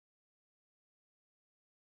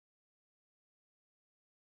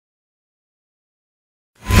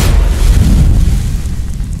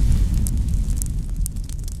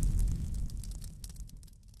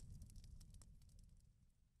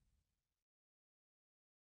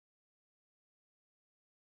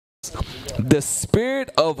the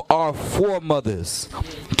spirit of our foremothers,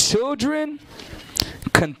 children,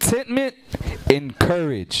 contentment, and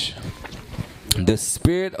courage. The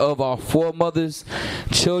spirit of our foremothers,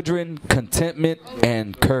 children, contentment,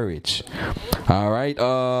 and courage. All right.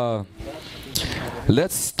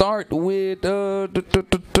 Let's start with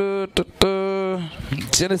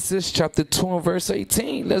Genesis chapter 2 and verse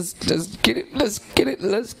 18. Let's get it. Let's get it.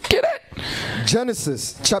 Let's get it.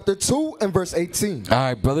 Genesis chapter 2 and verse 18. All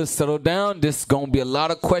right, brothers, settle down. This is going to be a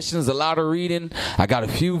lot of questions, a lot of reading. I got a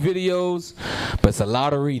few videos, but it's a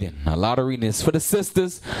lot of reading. A lot of reading. It's for the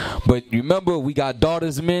sisters. But remember, we got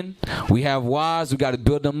daughters, men. We have wives. We got to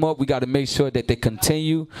build them up. We got to make sure that they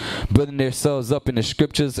continue building themselves up in the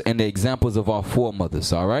scriptures and the examples of our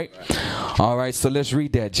foremothers. All right? All right, so let's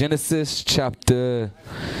read that. Genesis chapter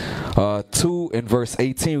 2 and verse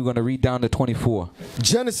 18. We're going to read down to 24.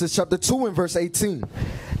 Genesis chapter 2 and verse 18.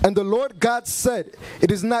 And the Lord God said, it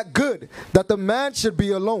is not good that the man should be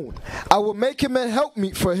alone. I will make him a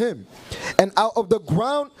helpmeet for him. And out of the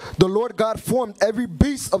ground the Lord God formed every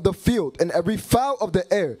beast of the field and every fowl of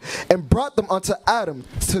the air, and brought them unto Adam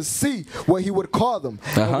to see what he would call them.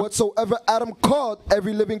 And whatsoever Adam called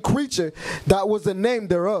every living creature, that was the name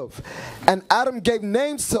thereof. And Adam gave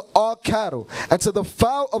names to all cattle, and to the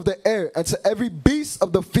fowl of the air, and to every beast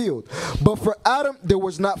of the field. But for Adam there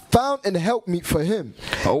was not found an helpmeet for him.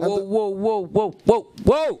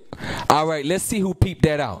 Whoa. All right, let's see who peeped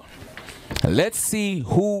that out. Let's see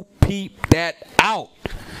who peeped that out.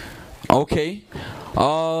 Okay.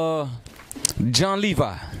 John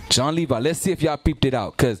Levi. Let's see if y'all peeped it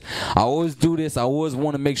out. Because I always do this. I always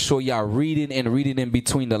want to make sure y'all reading in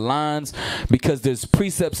between the lines. Because there's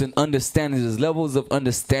precepts and understanding. There's levels of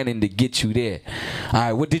understanding to get you there. All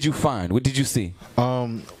right, what did you find? What did you see?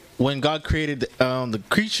 When God created the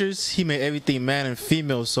creatures, he made everything man and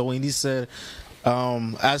female. So when he said,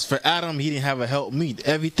 as for Adam, he didn't have a helpmeet.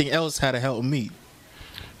 Everything else had a helpmeet.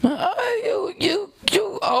 You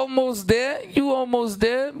almost there. You almost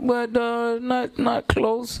there, but not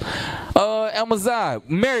close. Amazon,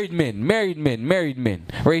 married men.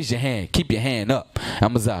 Raise your hand. Keep your hand up.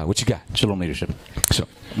 Amazon, what you got? Shalom leadership. Sure.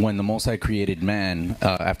 When the Most High created man,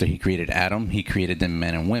 after he created Adam, he created them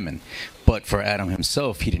men and women. But for Adam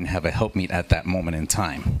himself, he didn't have a helpmeet at that moment in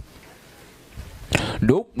time.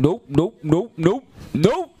 Nope.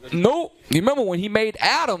 Remember when he made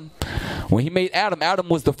Adam? Adam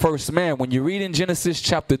was the first man. When you read in Genesis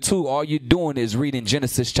chapter 2, all you're doing is reading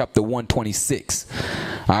Genesis chapter 126.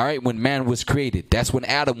 All right, when man was created, that's when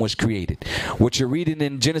Adam was created. What you're reading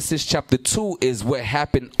in Genesis chapter 2 is what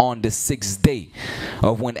happened on the 6th day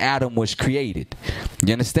of when Adam was created.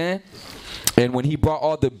 You understand? And when he brought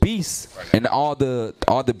all the beasts and all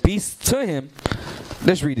the beasts to him,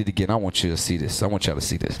 let's read it again. I want you to see this. I want y'all to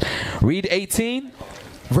see this. Read 18.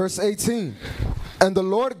 Verse 18. And the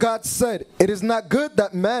Lord God said, it is not good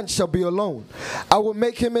that man shall be alone. I will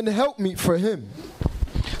make him an helpmeet for him.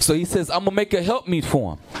 So he says, I'm going to make a helpmeet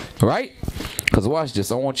for him. Right? Because watch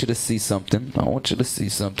this. I want you to see something. I don't want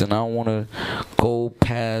to go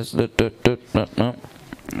past the...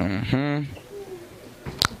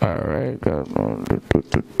 All right.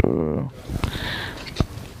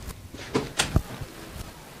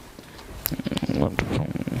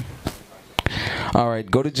 All right,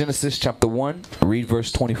 go to Genesis chapter 1, read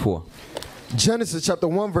verse 24. Genesis chapter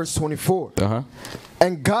 1 verse 24.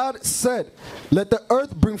 And God said, let the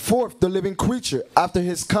earth bring forth the living creature after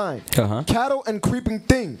his kind, cattle and creeping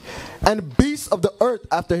thing, and beasts of the earth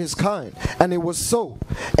after his kind. And it was so.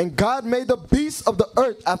 And God made the beasts of the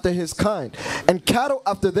earth after his kind, and cattle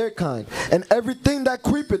after their kind, and everything that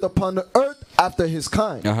creepeth upon the earth after his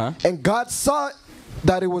kind. And God saw it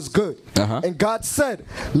that it was good. And God said,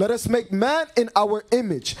 let us make man in our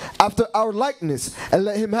image, after our likeness, and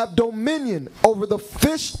let him have dominion over the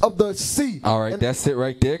fish of the sea. All right, and that's it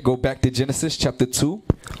right there. Go back to Genesis chapter 2.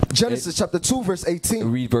 Genesis chapter 2 verse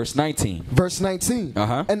 18. Read verse 19. Verse 19.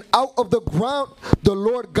 And out of the ground the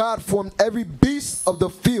Lord God formed every beast of the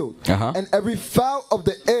field and every fowl of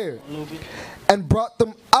the air, and brought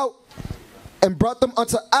them out and brought them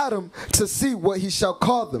unto Adam to see what he shall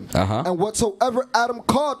call them. And whatsoever Adam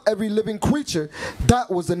called every living creature,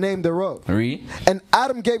 that was the name thereof. Read. And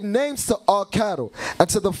Adam gave names to all cattle, and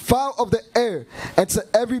to the fowl of the air, and to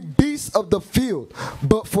every beast of the field.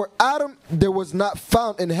 But for Adam there was not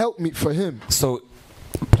found an helpmeet for him. So,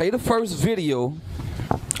 play the first video.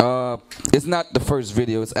 It's not the first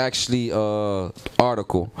video. It's actually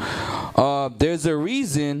article. There's a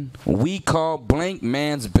reason we call blank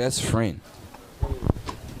man's best friend.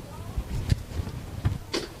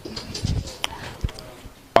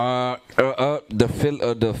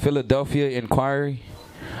 The Philadelphia Inquiry.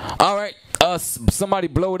 All right. Somebody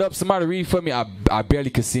blow it up. Somebody read for me. I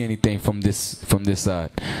barely could see anything from this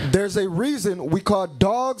side. There's a reason we call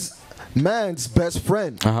dogs man's best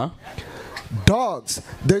friend. Dogs.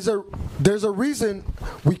 There's a reason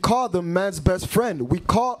we call them man's best friend.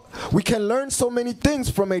 We can learn so many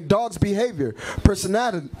things from a dog's behavior,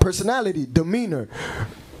 personality, demeanor,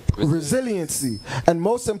 resiliency, and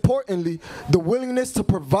most importantly, the willingness to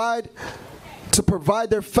provide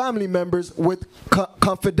their family members with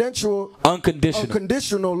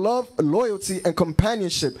unconditional love, loyalty, and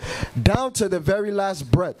companionship down to the very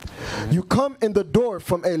last breath. You come in the door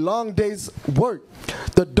from a long day's work.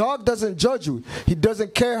 The dog doesn't judge you. He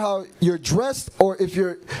doesn't care how you're dressed or if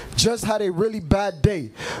you're just had a really bad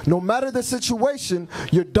day. No matter the situation,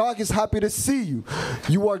 your dog is happy to see you.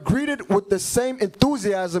 You are greeted with the same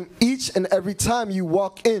enthusiasm each and every time you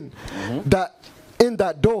walk in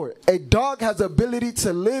that door. A dog has the ability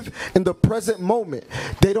to live in the present moment.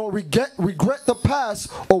 They don't regret the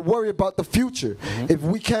past or worry about the future. If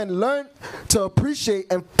we can learn to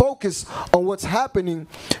appreciate and focus on what's happening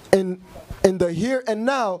in the here and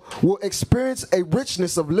now, we'll experience a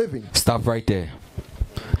richness of living. Stop right there.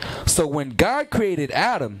 So when God created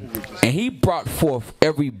Adam and he brought forth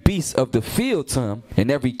every beast of the field to him and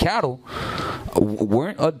every cattle,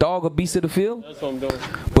 weren't a dog a beast of the field? That's what I'm doing.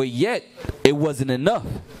 But yet it wasn't enough.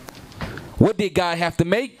 What did God have to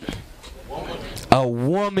make? A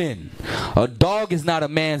woman. A dog is not a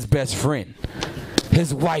man's best friend.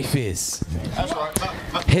 His wife is. That's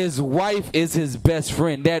right. His wife is his best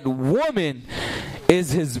friend. That woman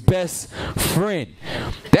is his best friend.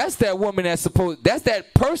 That's that woman that's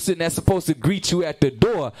that person that's supposed to greet you at the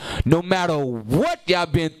door no matter what y'all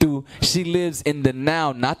been through. She lives in the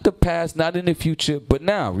now, not the past, not in the future, but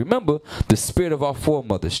now. Remember the spirit of our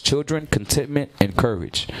foremothers: children, contentment, and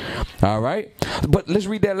courage. All right, but let's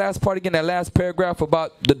read that last part again, that last paragraph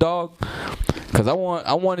about the dog, because I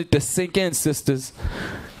want it to sink in, sisters.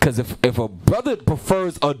 Because if a brother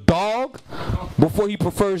prefers a dog before he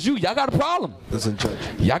prefers you, y'all got a problem. Listen, Judge.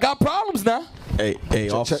 Y'all got problems now. Hey,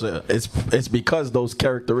 officer, it's because those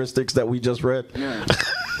characteristics that we just read,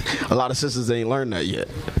 a lot of sisters ain't learned that yet.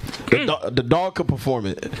 The dog could perform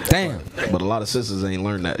it. Damn. But a lot of sisters ain't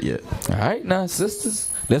learned that yet. All right, now,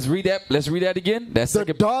 sisters. Let's read that. Let's read that again. That's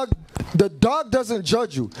the dog doesn't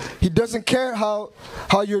judge you. He doesn't care how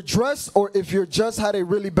you're dressed or if you're just had a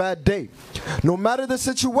really bad day. No matter the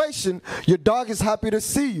situation, your dog is happy to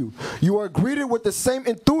see you. You are greeted with the same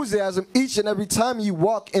enthusiasm each and every time you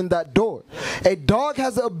walk in that door. A dog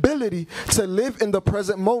has the ability to live in the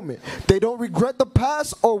present moment. They don't regret the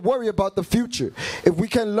past or worry about the future. If we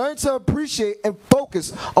can learn to appreciate and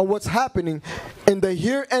focus on what's happening in the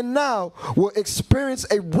here and now, we'll experience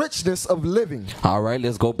a richness of living. All right,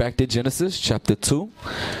 let's go back to Genesis chapter 2.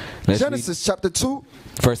 Genesis chapter 2.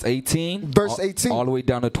 Verse 18. Verse 18. All the way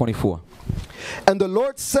down to 24. And the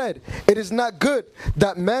Lord said, it is not good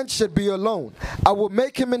that man should be alone. I will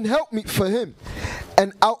make him an helpmeet for him.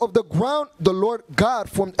 And out of the ground the Lord God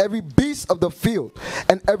formed every beast of the field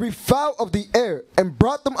and every fowl of the air, and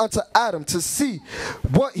brought them unto Adam to see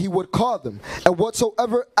what he would call them. And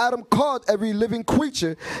whatsoever Adam called every living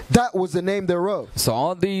creature, that was the name thereof. So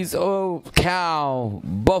all these cow,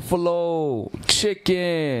 buffalo,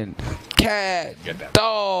 chicken, cat,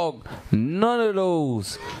 dog, none of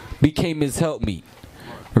those became his helpmeet.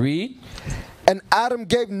 Read. And Adam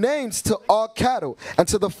gave names to all cattle, and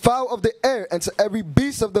to the fowl of the air, and to every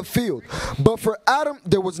beast of the field. But for Adam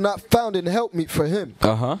there was not found an helpmeet for him.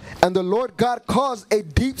 And the Lord God caused a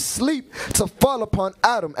deep sleep to fall upon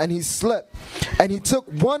Adam, and he slept. And he took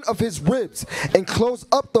one of his ribs, and closed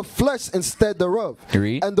up the flesh instead thereof.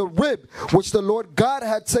 Read. And the rib which the Lord God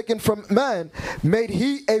had taken from man made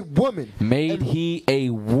he a woman. Made he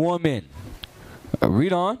a woman.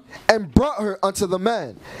 Read on. And brought her unto the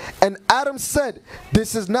man. And Adam said,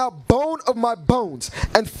 this is now bone of my bones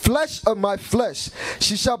and flesh of my flesh.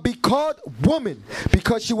 She shall be called woman,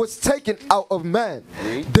 because she was taken out of man.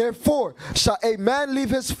 Therefore shall a man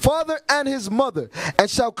leave his father and his mother,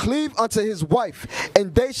 and shall cleave unto his wife,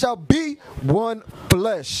 and they shall be one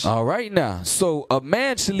flesh. All right now. So a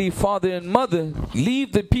man should leave father and mother,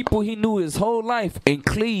 leave the people he knew his whole life, and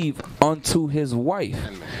cleave unto his wife.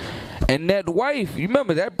 And that wife, you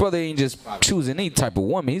remember, that brother ain't just choosing any type of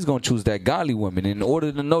woman. He's going to choose that godly woman. In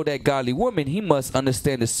order to know that godly woman, he must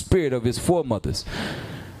understand the spirit of his foremothers.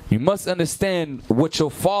 You must understand what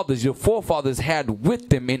your forefathers had with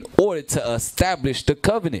them in order to establish the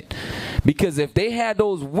covenant. Because if they had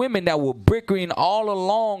those women that were bickering all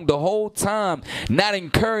along the whole time, not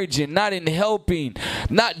encouraging, not in helping,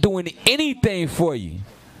 not doing anything for you,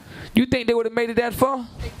 You think they would have made it that far?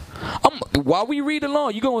 While we read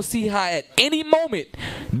along, you're going to see how at any moment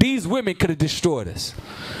these women could have destroyed us.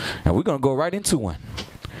 And we're going to go right into one.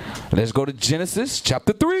 Let's go to Genesis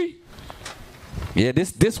chapter 3. Yeah,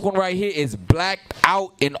 this one right here is blacked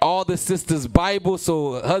out in all the sisters' Bible.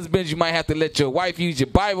 So husbands, you might have to let your wife use your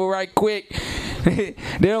Bible right quick. They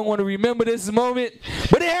don't want to remember this moment,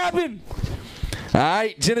 but it happened. All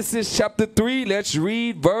right, Genesis chapter 3, let's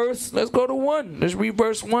go to 1. Let's read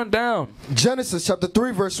verse 1 down. Genesis chapter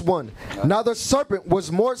 3, verse 1. Now the serpent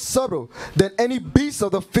was more subtle than any beast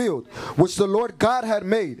of the field, which the Lord God had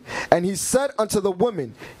made. And he said unto the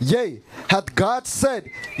woman, Yea, hath God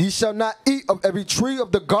said, Ye shall not eat of every tree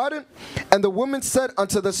of the garden? And the woman said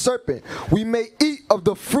unto the serpent, We may eat of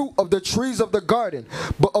the fruit of the trees of the garden,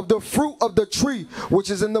 but of the fruit of the tree which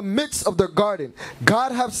is in the midst of the garden,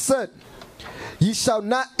 God hath said, Ye shall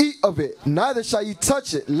not eat of it, neither shall ye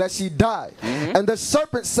touch it, lest ye die. And the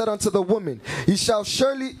serpent said unto the woman, Ye shall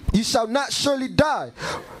not surely die,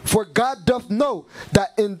 for God doth know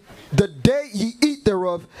that in the day ye eat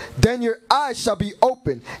thereof, then your eyes shall be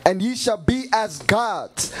open, and ye shall be as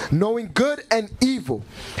gods, knowing good and evil.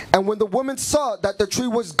 And when the woman saw that the tree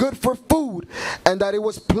was good for food, and that it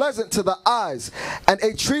was pleasant to the eyes, and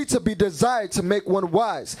a tree to be desired to make one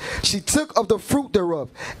wise, she took of the fruit thereof,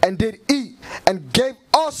 and did eat, and gave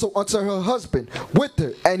also unto her husband with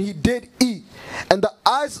her, and he did eat. And the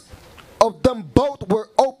eyes of them both were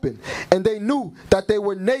open, and they knew that they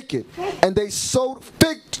were naked, and they sewed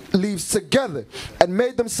fig leaves together, and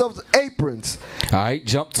made themselves aprons. All right,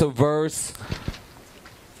 jump to verse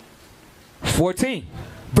 14.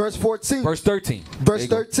 Verse 14. Verse 13. Verse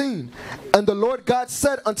 13. And the Lord God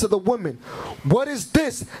said unto the woman, What is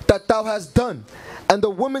this that thou hast done? And the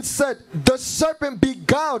woman said, The serpent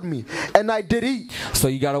beguiled me, and I did eat. So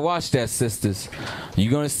you got to watch that, sisters.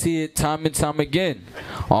 You're going to see it time and time again.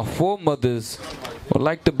 Our foremothers would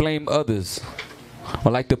like to blame others,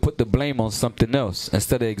 or like to put the blame on something else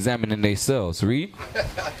instead of examining themselves. Read.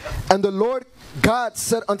 And the Lord God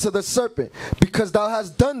said unto the serpent, Because thou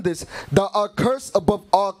hast done this, thou art cursed above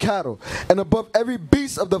all cattle, and above every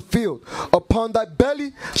beast of the field. Upon thy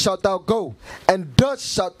belly shalt thou go, and dust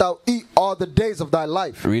shalt thou eat all the days of thy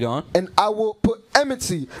life. Read on. And I will put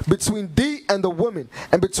enmity between thee and the woman,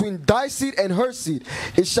 and between thy seed and her seed.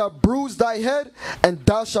 It shall bruise thy head, and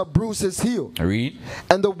thou shalt bruise his heel. Read.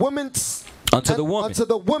 And the woman Unto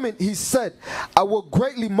the woman he said, I will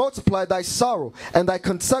greatly multiply thy sorrow and thy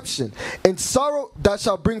conception. In sorrow thou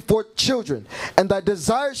shalt bring forth children, and thy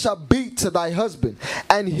desire shall be to thy husband,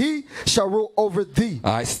 and he shall rule over thee.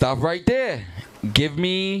 All right, stop right there. Give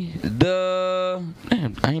me the...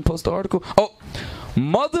 Man, I ain't post the article. Oh,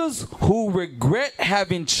 mothers who regret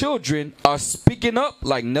having children are speaking up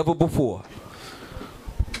like never before.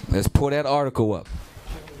 Let's pull that article up.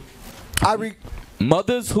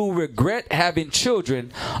 Mothers who regret having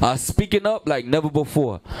children are speaking up like never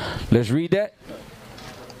before. Let's read that.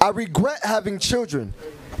 I regret having children.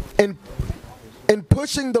 In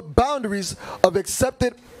pushing the boundaries of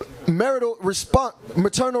accepted maternal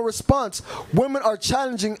response, women are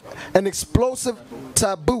challenging an explosive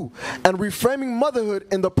taboo and reframing motherhood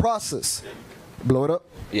in the process. Blow it up.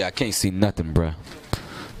 Yeah, I can't see nothing, bruh.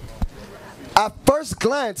 At first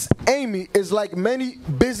glance, Amy is like many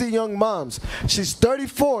busy young moms. She's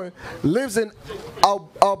 34, lives in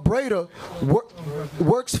Alberta,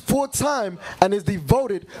 works full-time, and is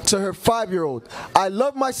devoted to her 5-year-old. I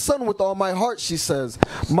love my son with all my heart, she says.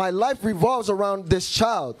 My life revolves around this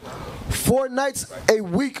child. 4 nights a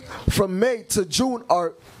week from May to June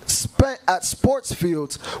are spent at sports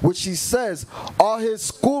fields, which she says all his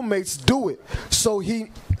schoolmates do it. So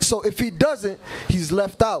if he doesn't, he's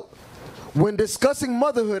left out. When discussing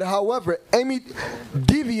motherhood, however, Amy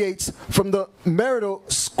deviates from the maternal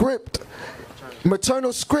script.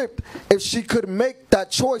 If she could make that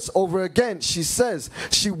choice over again, she says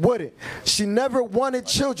she wouldn't. She never wanted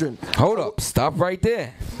children. Hold up. Stop right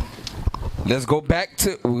there. Let's go back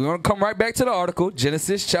to, we're going to come right back to the article,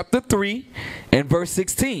 Genesis chapter 3 and verse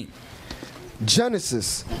 16.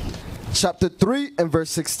 Genesis chapter 3 and verse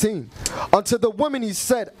 16. Unto the woman he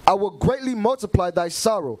said, I will greatly multiply thy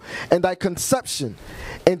sorrow and thy conception.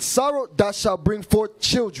 In sorrow thou shalt bring forth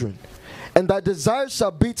children, and thy desire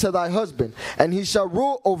shall be to thy husband, and he shall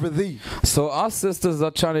rule over thee. So our sisters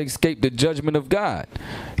are trying to escape the judgment of God.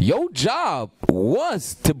 Your job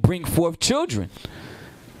was to bring forth children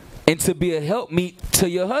and to be a helpmeet to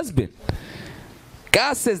your husband.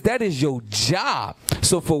 God says that is your job.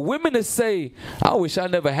 So for women to say, I wish I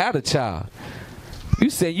never had a child, you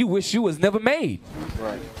say you wish you was never made.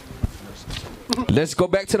 Right. Let's go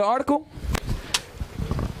back to the article.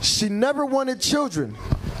 She never wanted children.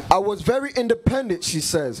 I was very independent, she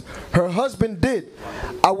says. Her husband did.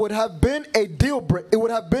 It would have been a deal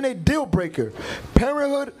breaker.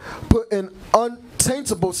 Parenthood put an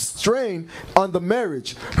untaintable strain on the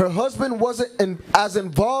marriage. Her husband wasn't as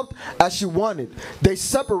involved as she wanted. They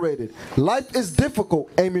separated. Life is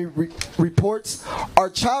difficult, Amy reports. Our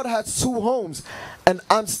child has 2 homes, and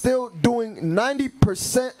I'm still doing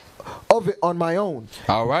 90% of it on my own.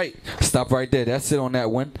 All right, stop right there. That's it on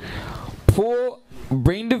that one.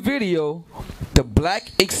 Bring the video, The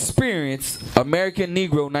Black Experience, American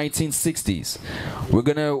Negro 1960s. We're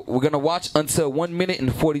gonna watch until 1 minute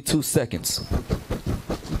and 42 seconds.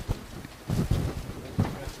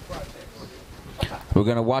 We're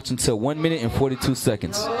gonna watch until 1 minute and 42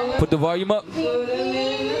 seconds. Put the volume up. Some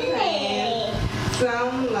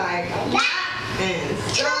like and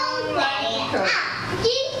some like coke.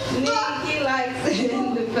 Nikki likes it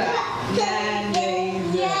in the back. 9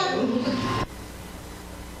 days old.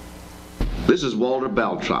 This is Walter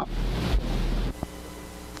Beltrop.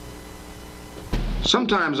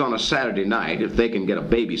 Sometimes on a Saturday night, if they can get a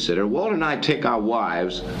babysitter, Walter and I take our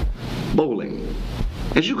wives bowling.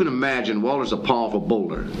 As you can imagine, Walter's a powerful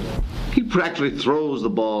bowler. He practically throws the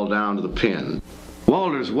ball down to the pin.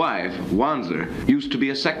 Walter's wife, Wanzer, used to be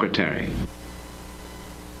a secretary.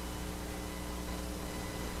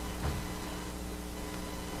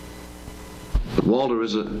 But Walter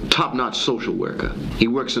is a top-notch social worker. He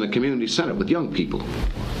works in a community center with young people.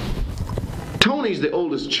 Tony's the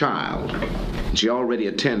oldest child. She already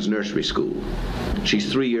attends nursery school. She's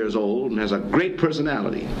 3 years old and has a great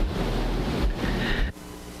personality.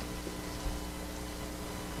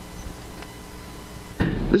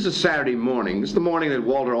 This is Saturday morning. This is the morning that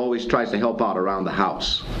Walter always tries to help out around the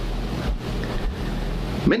house.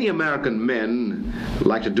 Many American men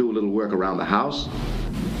like to do a little work around the house.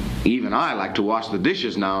 Even I like to wash the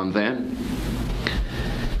dishes now and then.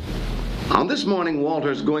 On this morning,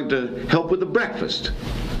 Walter's going to help with the breakfast.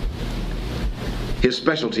 His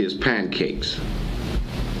specialty is pancakes.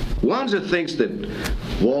 Wanzer thinks that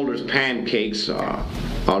Walter's pancakes are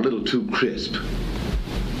a little too crisp,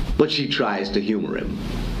 but she tries to humor him.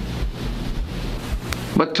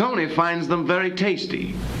 But Tony finds them very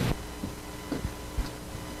tasty.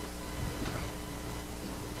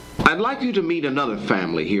 I'd like you to meet another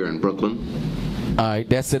family here in Brooklyn. All right,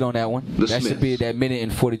 that's it on that one. That should be that minute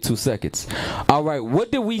and 42 seconds. All right,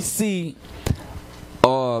 what did we see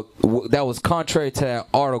that was contrary to that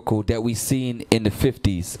article that we seen in the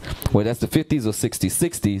 50s? Well, that's the 50s or 60s?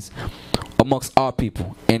 60s amongst our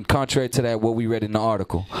people. And contrary to that, what we read in the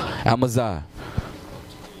article. Amaziah.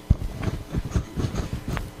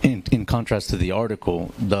 In contrast to the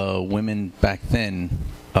article, the women back then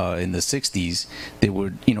in the 60s, they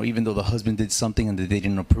would, even though the husband did something and they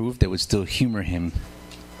didn't approve, they would still humor him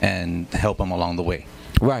and help him along the way.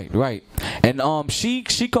 Right, right. And she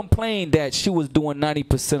complained that she was doing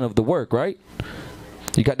 90% of the work, right?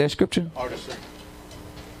 You got that scripture?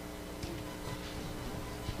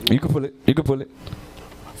 You can pull it. You can pull it.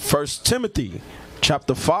 1 Timothy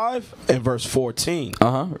chapter 5 and verse 14.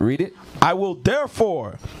 Read it. I will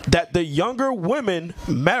therefore that the younger women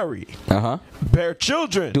marry. Bear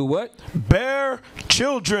children. Do what? Bear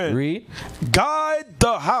children. Read. Guide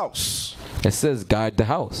the house. It says guide the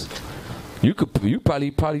house. You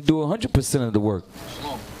probably do 100% of the work.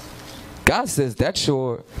 God says that's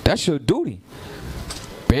your duty.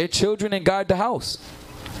 Bear children and guide the house.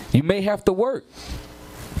 You may have to work.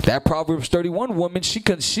 That Proverbs 31 woman, she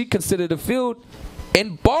considered a field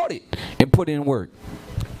and bought it and put in work.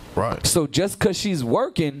 Right. So just because she's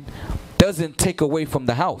working doesn't take away from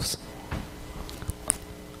the house.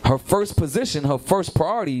 Her first position, her first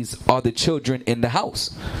priorities are the children in the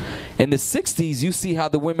house. In the 60s, you see how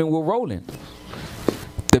the women were rolling.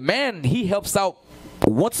 The man, he helps out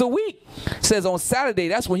once a week. Says on Saturday,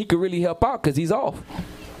 that's when he could really help out because he's off.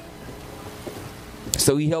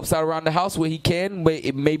 So he helps out around the house where he can.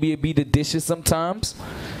 Maybe it be the dishes sometimes.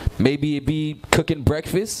 Maybe it be cooking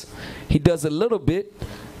breakfast. He does a little bit.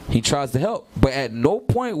 He tries to help. But at no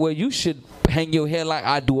point where you should hang your head like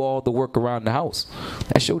I do all the work around the house.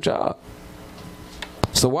 That's your job.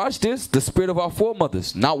 So watch this. The spirit of our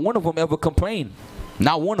foremothers. Not one of them ever complained.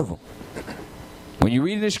 Not one of them. When you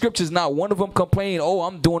read in the scriptures, not one of them complained, oh,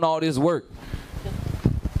 I'm doing all this work.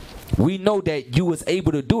 We know that you was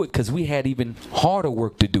able to do it because we had even harder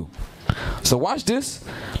work to do. So watch this.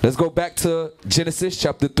 Let's go back to Genesis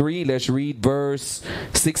chapter 3. Let's read verse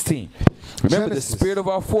 16. Remember Genesis. The spirit of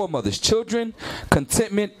our foremothers, children,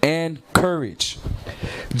 contentment, and courage.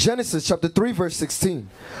 Genesis chapter 3 verse 16.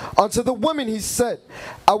 Unto the woman he said,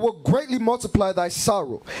 I will greatly multiply thy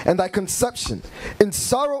sorrow and thy conception. In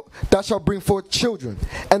sorrow thou shalt bring forth children,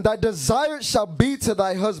 and thy desire shall be to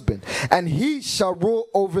thy husband, and he shall rule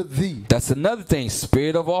over thee. That's another thing.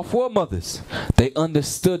 Spirit of our foremothers. They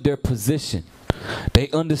understood their position. They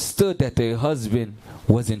understood that their husband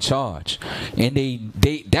was in charge, and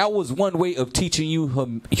they that was one way of teaching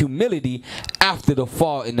you humility after the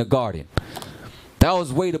fall in the garden. That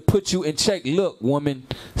was a way to put you in check. Look, woman,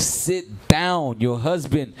 sit down. Your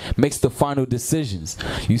husband makes the final decisions.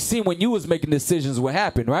 You see, when you was making decisions, what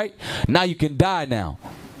happened, right? Now you can die now.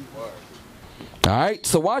 All right,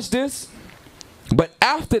 so watch this. But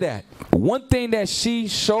after that, one thing that she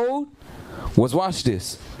showed was, watch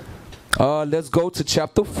this. Let's go to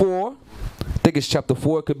chapter 4. I think it's chapter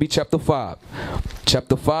 4. It could be chapter 5.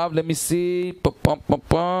 Chapter 5, let me see.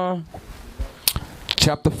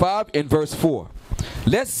 Chapter 5 and verse 4.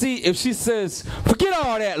 Let's see if she says, forget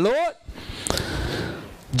all that, Lord.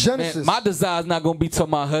 Genesis. Man, my desire is not going to be to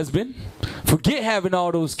my husband. Forget having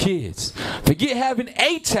all those kids. Forget having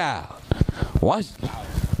a child. Watch.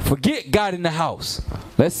 Forget God in the house.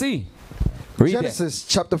 Let's see. Read Genesis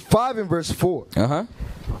chapter 5 and verse 4. Uh-huh.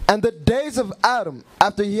 And the days of Adam,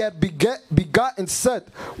 after he had begotten Seth,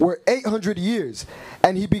 were 800 years.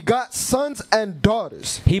 And he begot sons and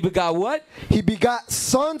daughters. He begot what? He begot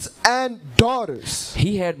sons and daughters.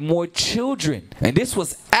 He had more children. And this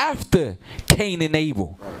was after Cain and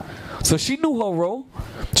Abel. So she knew her role.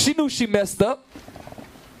 She knew she messed up.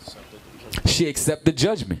 She accepted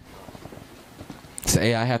judgment. Say,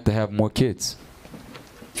 hey, I have to have more kids.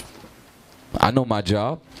 I know my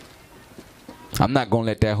job. I'm not going to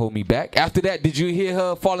let that hold me back. After that, did you hear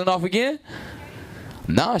her falling off again?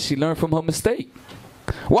 Nah, she learned from her mistake.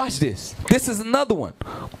 Watch this. This is another one.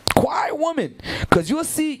 Quiet woman. Because you'll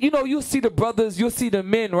see, you'll see the brothers, you'll see the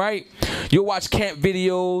men, right? You'll watch camp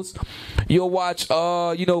videos. You'll watch,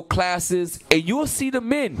 classes. And you'll see the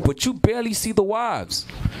men, but you barely see the wives.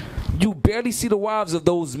 You barely see the wives of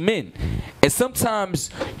those men. And sometimes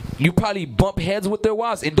you probably bump heads with their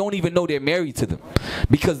wives and don't even know they're married to them.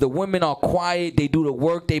 Because the women are quiet, they do the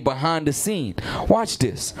work, they behind the scene. Watch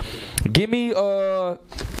this. Give me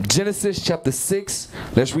Genesis chapter 6.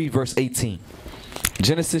 Let's read verse 18.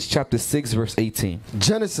 Genesis chapter 6 verse 18.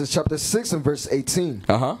 Genesis chapter 6 and verse 18.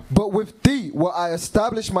 Uh-huh. But with thee will I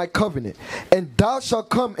establish my covenant, and thou shalt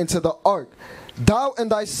come into the ark, thou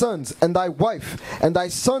and thy sons, and thy wife, and thy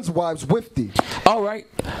sons' wives with thee. All right.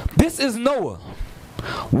 This is Noah.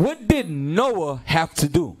 What did Noah have to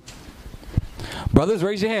do? Brothers,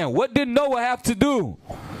 raise your hand. What did Noah have to do?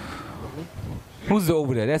 Who's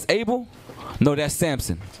over there? That's Abel? No, that's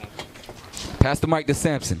Samson. Pass the mic to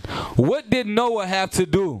Samson. What did Noah have to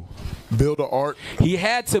do? Build an ark. He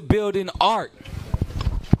had to build an ark.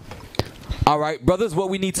 All right, brothers, what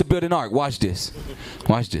we need to build an ark. Watch this.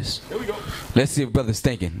 Watch this. Here we go. Let's see if brother's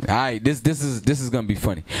thinking. All right, this is gonna be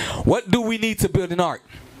funny. What do we need to build an ark?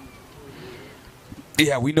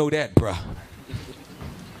 Yeah, we know that, bruh.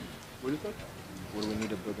 What is that? What do we need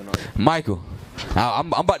to build an ark? Michael,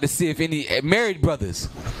 I'm about to see if any married brothers.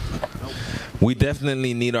 We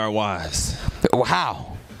definitely need our wives.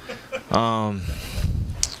 How?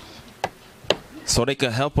 So they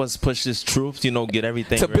can help us push this truth, get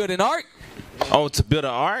everything. To build an ark? Oh, to build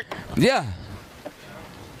an ark? Yeah.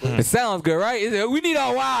 It sounds good, right? We need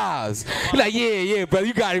our wives. You're like, yeah, brother,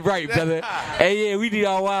 you got it right, brother. Hey, yeah, we need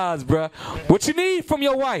our wives, bro. What you need from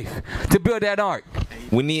your wife to build that ark?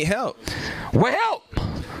 We need help. What help?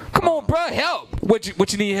 Come on, bro, help. What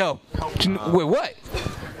you need help? With what?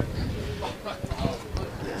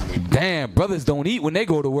 Damn, brothers don't eat when they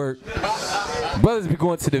go to work. Brothers be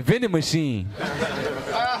going to the vending machine.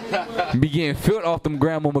 Be getting filled off them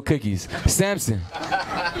grandmama cookies. Samson.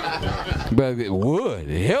 Brother, would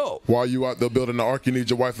help. While you out there building the ark, you need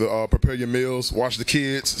your wife to prepare your meals, wash the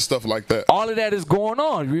kids, stuff like that. All of that is going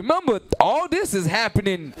on. Remember, all this is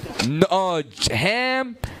happening.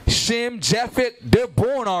 Ham, Shem, Japheth, they're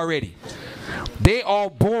born already. They are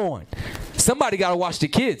born. Somebody got to watch the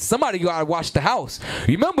kids. Somebody got to watch the house.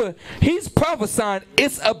 Remember, he's prophesying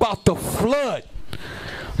it's about the flood.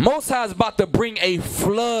 Most High is about to bring a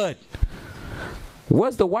flood.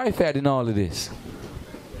 Where's the wife at in all of this?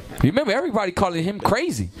 Remember, everybody calling him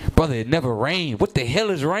crazy. Brother, it never rained. What the hell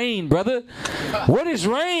is rain, brother? What is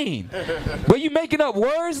rain? But you making up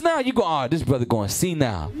words now? You go, this brother going to see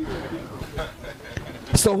now.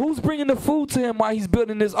 So who's bringing the food to him while he's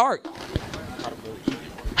building this ark?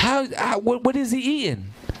 What is he eating?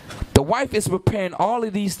 The wife is preparing all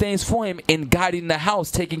of these things for him and guiding the house,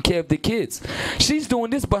 taking care of the kids. She's doing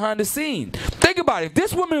this behind the scene. Think about it. If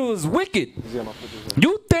this woman was wicked,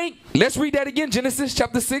 you think, let's read that again, Genesis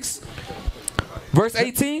chapter 6. Verse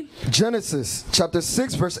 18? Genesis chapter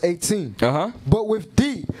 6 verse 18. Uh-huh. But with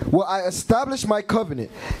thee will I establish my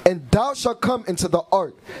covenant, and thou shalt come into the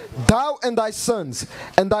ark, thou and thy sons,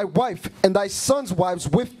 and thy wife, and thy sons' wives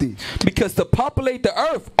with thee. Because to populate the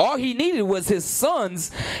earth, all he needed was his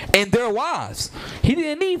sons and their wives. He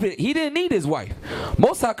didn't need it. He didn't need his wife.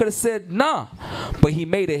 Most High could have said, nah. But he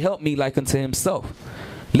made it help me like unto himself.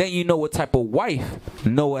 Letting you know what type of wife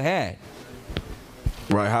Noah had.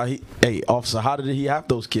 Right, hey, officer, how did he have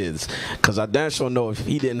those kids? Because I damn sure know if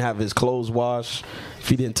he didn't have his clothes washed, if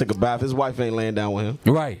he didn't take a bath, his wife ain't laying down with him.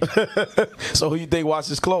 Right. So who you think washed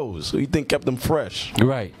his clothes? Who you think kept them fresh?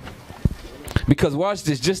 Right. Because watch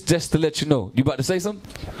this, just to let you know. You about to say something?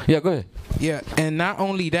 Yeah, go ahead. Yeah, and not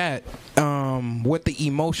only that, with the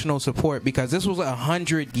emotional support, because this was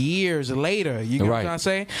 100 years later. You get what I'm trying to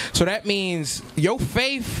say? So that means your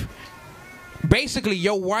faith. Basically,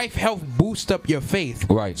 your wife helped boost up your faith.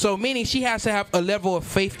 Right. So meaning she has to have a level of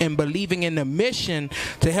faith in believing in the mission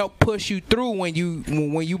to help push you through when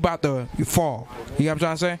you about to fall. You know what I'm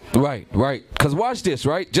trying to say? Right, right. Because watch this,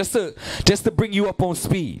 right? Just to bring you up on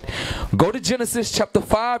speed. Go to Genesis chapter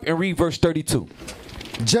 5 and read verse 32.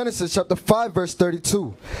 Genesis chapter 5 verse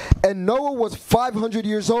 32. And Noah was 500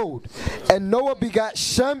 years old, and Noah begat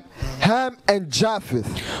Shem, Ham, and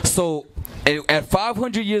Japheth. So at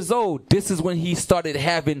 500 years old, this is when he started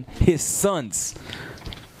having his sons.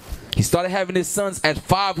 He started having his sons at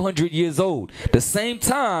 500 years old. The same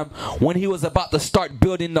time when he was about to start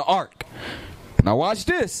building the ark. Now watch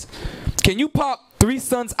this. Can you pop 3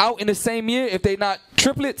 sons out in the same year if they're not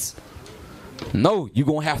triplets? No, you're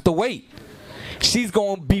going to have to wait. She's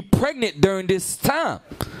going to be pregnant during this time.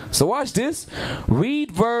 So watch this.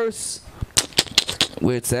 Read verse.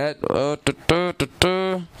 Where it's at?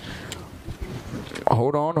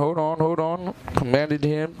 Hold on. Commanded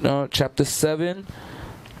him. Chapter 7.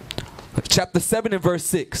 Chapter 7 and verse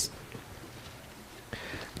 6.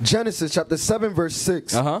 Genesis chapter 7 verse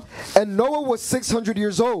 6. Uh-huh. And Noah was 600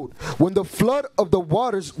 years old when the flood of the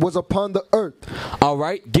waters was upon the earth. All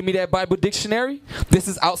right, give me that Bible dictionary. This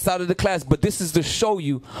is outside of the class, but this is to show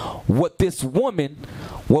you what this woman,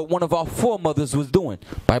 what one of our foremothers was doing.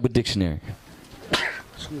 Bible dictionary.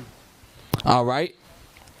 All right.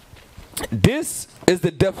 This is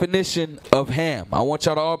the definition of Ham. I want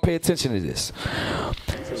y'all to all pay attention to this.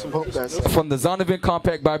 From the Zondervan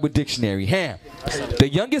Compact Bible Dictionary. Ham, the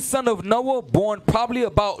youngest son of Noah, born probably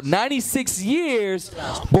about 96 years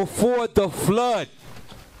before the flood.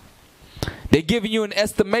 They're giving you an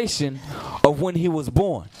estimation of when he was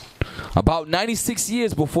born. About 96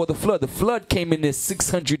 years before the flood. The flood came in this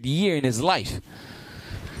 600th year in his life.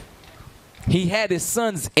 He had his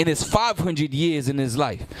sons in his 500 years in his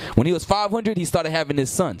life. When he was 500, he started having his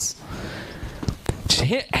sons.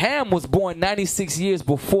 Ham was born 96 years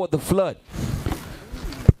before the flood.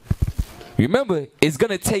 Remember, it's going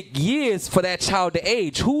to take years for that child to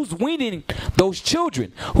age. Who's weaning those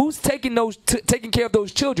children? Who's taking care of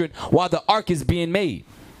those children while the ark is being made?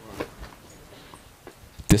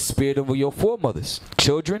 The spirit of your foremothers.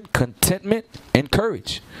 Children, contentment, and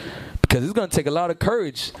courage. Because it's going to take a lot of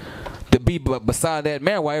courage to be beside that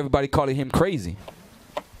man while everybody calling him crazy.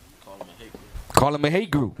 Call him a hate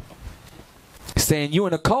group. Saying you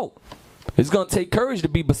in a cult. It's going to take courage to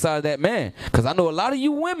be beside that man. Because I know a lot of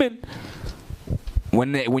you women,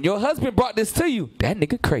 when your husband brought this to you, that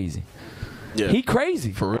nigga crazy. Yeah. He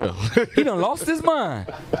crazy. For real. He done lost his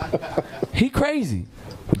mind. He crazy.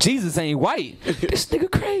 Jesus ain't white. This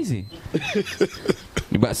nigga crazy.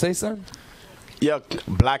 You about to say something? Yeah,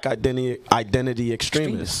 black identity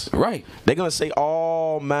extremists. Right. They're going to say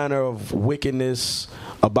all manner of wickedness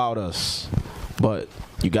about us. But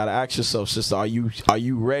you got to ask yourself, sister, are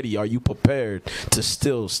you ready? Are you prepared to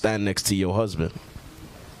still stand next to your husband?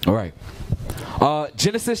 All right.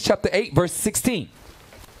 Genesis chapter 8, verse 16.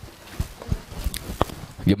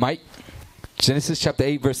 Your mic. Genesis chapter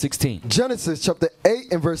 8, verse 16. Genesis chapter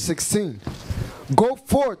 8 and verse 16. Go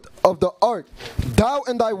forth of the ark, thou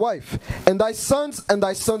and thy wife, and thy sons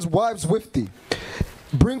wives with thee.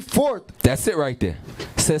 Bring forth. That's it right there.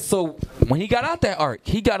 Says so when he got out that ark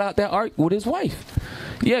with his wife.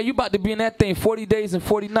 Yeah, you about to be in that thing 40 days and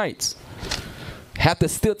 40 nights. Have to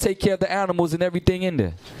still take care of the animals and everything in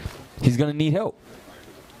there. He's going to need help.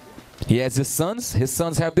 He has his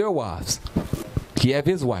sons have their wives. He have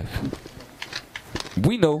his wife.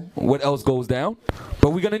 We know what else goes down, but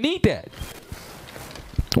we're going to need that.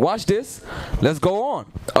 Watch this. Let's go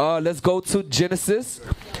on. Let's go to Genesis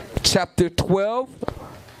chapter 12.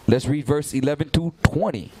 Let's read verse 11 through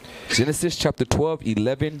 20. Genesis chapter 12,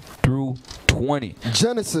 11 through 20.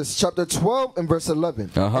 Genesis chapter 12 and verse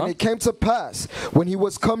 11. And it came to pass, when he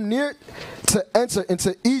was come near to enter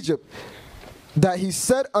into Egypt, that he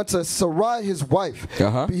said unto Sarai his wife,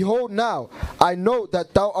 Behold now, I know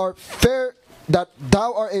that thou art fair, that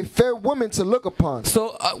thou art a fair woman to look upon.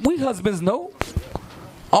 So we husbands know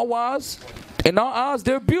our wives, in our eyes,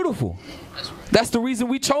 they're beautiful. That's the reason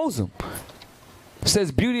we chose them. It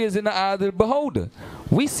says beauty is in the eye of the beholder.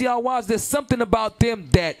 We see our wives, there's something about them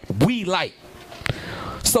that we like.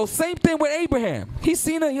 So same thing with Abraham. He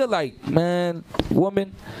seen her, he's like, man,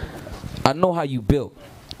 woman, I know how you built.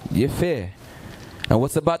 You're fair. And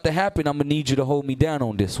what's about to happen, I'm going to need you to hold me down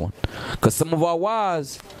on this one. Because some of our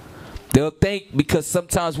wives, they'll think, because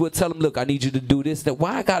sometimes we'll tell them, look, I need you to do this, that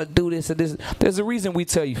why I got to do this and this. There's a reason we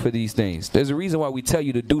tell you for these things. There's a reason why we tell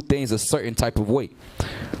you to do things a certain type of way.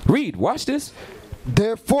 Read, watch this.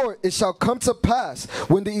 Therefore it shall come to pass,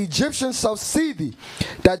 when the Egyptians shall see thee,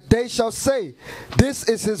 that they shall say, This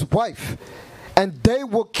is his wife. And they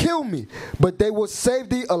will kill me, but they will save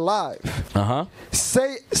thee alive.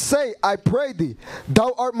 Say, I pray thee,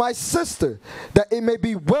 thou art my sister, that it may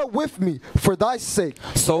be well with me for thy sake.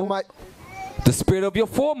 So, the spirit of your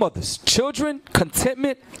foremothers, children,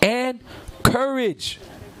 contentment, and courage.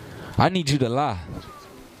 I need you to lie.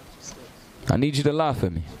 I need you to lie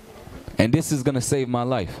for me. And this is going to save my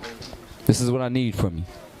life. This is what I need from you.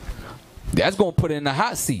 That's going to put it in the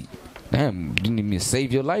hot seat. Damn, you need me to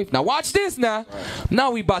save your life? Now watch this now.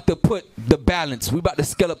 Now we about to put the balance. We about to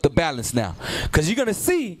scale up the balance now. Because you're going to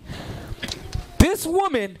see this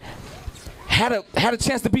woman had a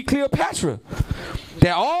chance to be Cleopatra.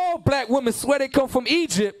 That all black women swear they come from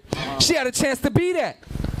Egypt. She had a chance to be that.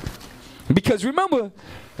 Because remember,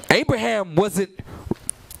 Abraham wasn't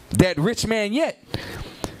that rich man yet.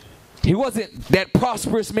 He wasn't that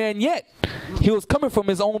prosperous man yet. He was coming from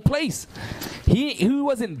his own place. He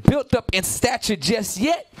wasn't built up in stature just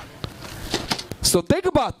yet. So think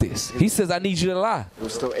about this. He says, I need you to lie. It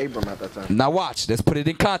was still Abram at that time. Now watch. Let's put it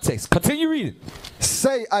in context. Continue reading.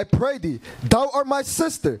 Say, I pray thee, thou art my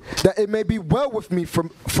sister, that it may be well with me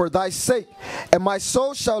for thy sake, and my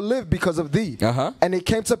soul shall live because of thee. And it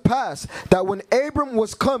came to pass that when Abram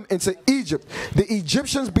was come into Egypt, the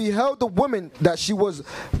Egyptians beheld the woman that she was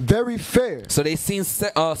very fair. So they seen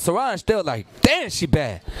Sarai, and they were like, damn, she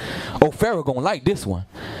bad. Oh, Pharaoh gonna like this one.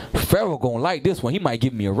 Pharaoh gonna like this one. He might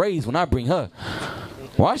give me a raise when I bring her.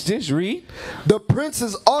 Watch this, read. The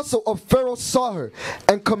princes also of Pharaoh saw her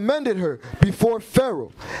and commended her before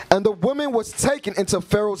Pharaoh. And the woman was taken into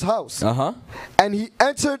Pharaoh's house. And he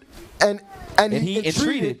entered and he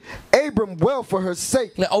entreated Abram well for her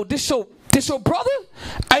sake. Like, oh, this your brother?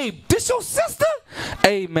 Hey, this your sister?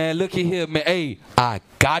 Hey, man, look at here, man. Hey, I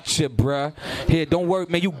got you, bruh. Here, don't worry,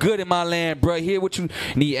 man. You good in my land, bruh. Here, what you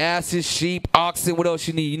need? Asses, sheep, oxen. What else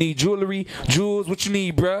you need? You need jewelry, jewels. What you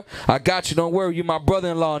need, bruh? I got you. Don't worry. You my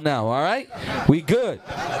brother-in-law now, all right? We good.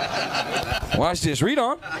 Watch this. Read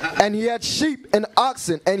on. And he had sheep and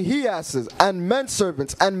oxen and he-asses and men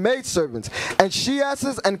servants and maid servants and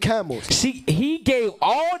she-asses and camels. He gave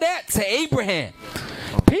all that to Abraham.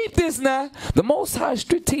 Peep this now. The Most High is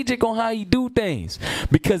strategic on how he do things.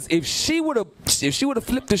 Because if she would have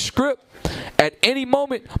flipped the script at any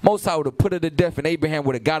moment, Most High would have put her to death, and Abraham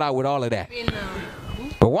would have got out with all of that.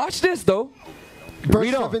 But watch this though.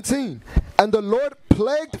 Verse 17. And the Lord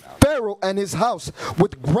plagued Pharaoh and his house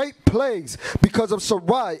with great plagues because of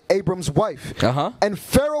Sarai, Abram's wife. And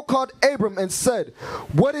Pharaoh called Abram and said,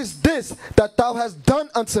 What is this that thou hast done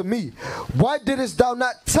unto me? Why didst thou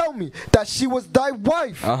not tell me that she was thy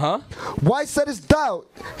wife? Why saidst thou,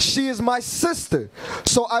 She is my sister,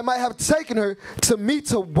 so I might have taken her to me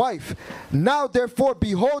to wife? Now therefore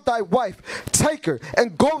behold thy wife, take her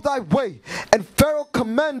and go thy way. And Pharaoh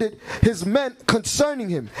commanded his men concerning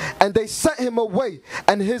him, and they sent him away,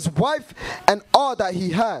 and his wife and all that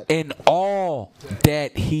he had. And all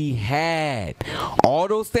that he had. All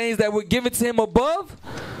those things that were given to him above.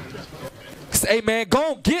 Say, hey man,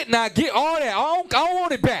 go on, get all that. I don't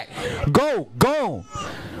want it back. Go on.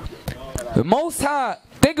 The Most High,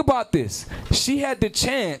 think about this. She had the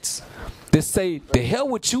chance to say, the hell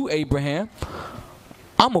with you, Abraham.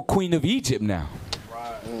 I'm a queen of Egypt now.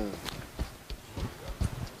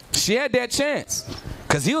 She had that chance.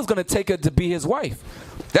 Because he was going to take her to be his wife.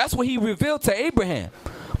 That's what he revealed to Abraham.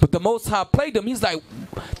 But the Most High plagued him. He's like,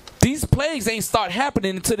 these plagues ain't start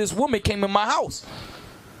happening until this woman came in my house.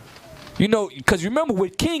 You know, because remember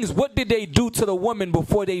with kings, what did they do to the woman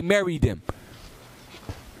before they married them?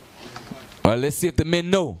 All right, let's see if the men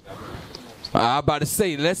know. I'm about to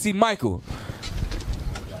say, let's see Michael.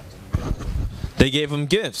 They gave him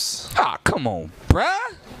gifts. Ah, come on,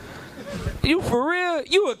 bruh. You for real?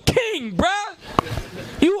 You a king, bruh.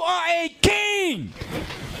 You are a king.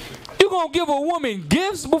 You gonna give a woman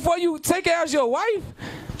gifts before you take her as your wife?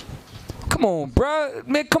 Come on, bruh.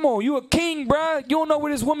 Man, come on. You a king, bruh. You don't know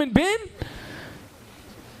where this woman been?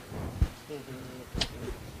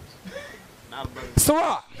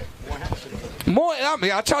 Sirach. More, I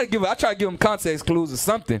mean, I try to give him context clues or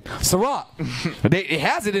something. Sirach. It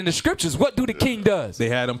has it in the scriptures. What do the king does? They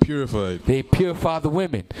had them purified. They purify the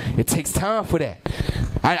women. It takes time for that.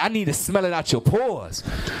 I need to smell it out your pores.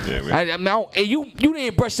 Yeah, you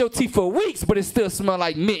didn't brush your teeth for weeks, but it still smell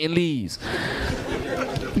like mint and leaves.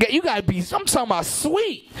 You gotta be, I'm talking about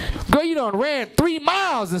sweet. Girl, you done ran 3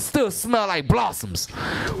 miles and still smell like blossoms.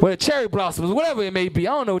 Well, cherry blossoms, whatever it may be.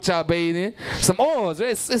 I don't know what y'all bathe in. Some oils,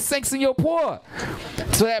 it sinks in your pore.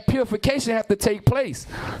 So that purification have to take place.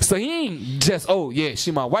 So he ain't just, oh yeah,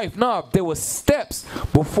 she my wife. No, there was steps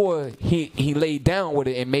before he laid down with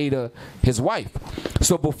her and made her his wife.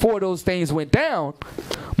 So before those things went down,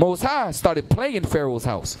 Most High started playing Pharaoh's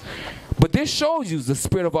house. But this shows you the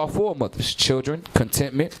spirit of our foremothers: children,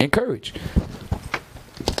 contentment, and courage.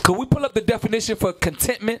 Could we pull up the definition for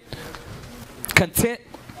contentment? Content.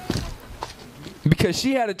 Because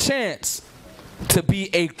she had a chance to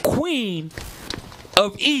be a queen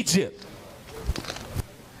of Egypt.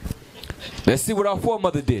 Let's see what our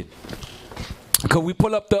foremother did. Could we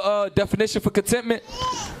pull up the definition for contentment?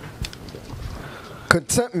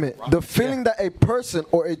 Contentment, the feeling that a person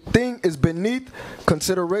or a thing is beneath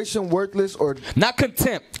consideration, worthless, or... Not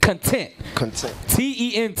contempt, content. Content.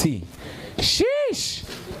 T-E-N-T. Sheesh.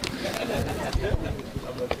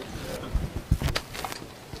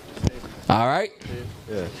 All right.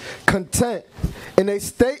 Yeah. Content, in a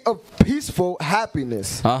state of peaceful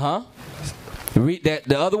happiness. Uh-huh. Read that.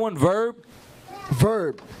 The other one, verb.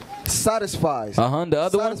 Verb. Satisfies. The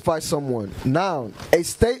other satisfy one? someone. Noun. A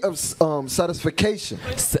state of satisfaction.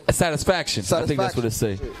 Satisfaction. I think that's what it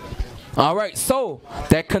say. All right. So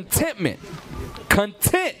that contentment.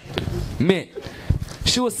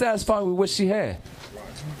 She was satisfied with what she had.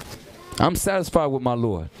 I'm satisfied with my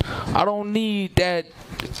Lord. I don't need that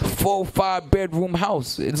 4 or 5 bedroom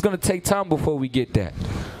house. It's gonna take time before we get that.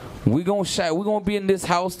 We're gonna be in this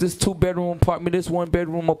house, this 2-bedroom apartment, this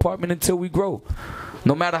 1-bedroom apartment until we grow.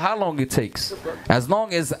 No matter how long it takes. As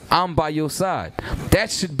long as I'm by your side. That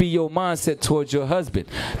should be your mindset towards your husband.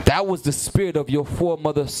 That was the spirit of your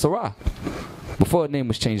foremother Sarah. Before her name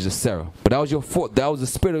was changed to Sarah. But that was the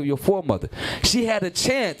spirit of your foremother. She had a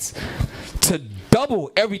chance to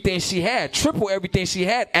double everything she had, triple everything she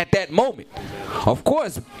had at that moment. Of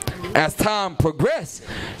course, as time progressed,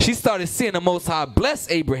 she started seeing the Most High bless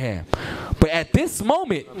Abraham. But at this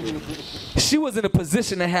moment, she was in a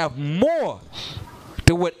position to have more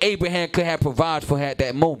than what Abraham could have provided for her at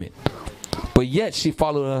that moment. But yet, she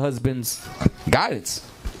followed her husband's guidance.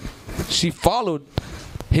 She followed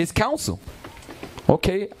his counsel.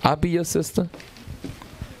 Okay, I'll be your sister.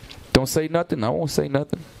 Don't say nothing. I won't say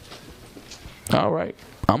nothing. All right.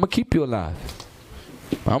 I'm going to keep you alive.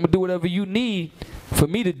 I'm going to do whatever you need for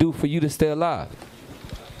me to do for you to stay alive.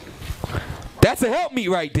 That's a help me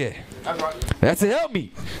right there. That's a help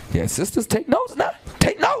me. Yeah, sisters, take notes now.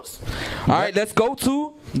 Take notes. All right, let's go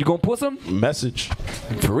to, you going to put some? Message.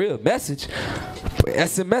 For real, message.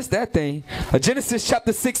 SMS that thing. Genesis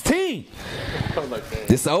chapter 16.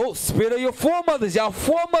 This old spirit of your foremothers. Y'all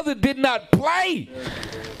foremothers did not play.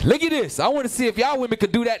 Look at this. I want to see if y'all women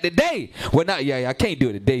could do that today. Well, not, yeah, I can't do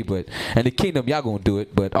it today, but in the kingdom, y'all going to do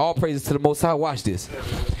it. But all praises to the Most High. Watch this.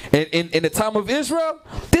 In the time of Israel,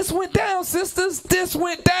 this went down, sisters. This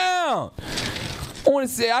went down. I want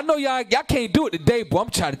to say, I know y'all can't do it today, but I'm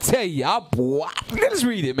trying to tell you. Let's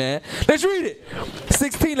read it, man. Let's read it.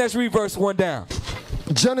 16, let's read verse 1 down.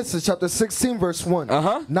 Genesis chapter 16 verse 1.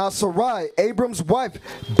 Now Sarai, Abram's wife,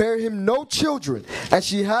 bare him no children, and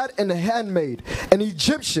she had an handmaid, an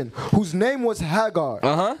Egyptian, whose name was Hagar.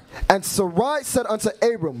 And Sarai said unto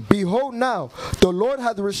Abram, Behold now, the Lord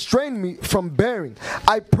hath restrained me from bearing.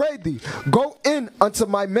 I pray thee, go in unto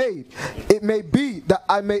my maid. It may be that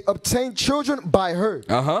I may obtain children by her.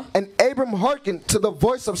 And Abram hearkened to the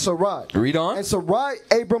voice of Sarai. Read on. And Sarai,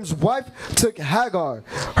 Abram's wife, took Hagar,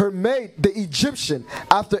 her maid, the Egyptian,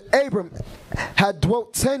 after Abram had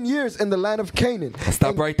dwelt 10 years in the land of Canaan.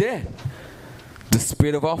 Stop right there. The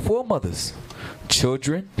spirit of our foremothers.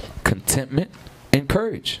 Children, contentment, and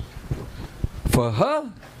courage. For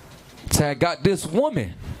her to have got this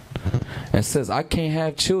woman and says, I can't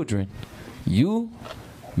have children. You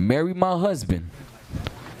marry my husband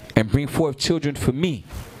and bring forth children for me.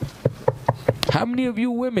 How many of you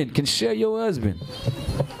women can share your husband?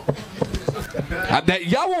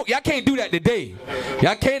 Y'all can't do that today.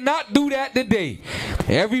 Y'all cannot do that today.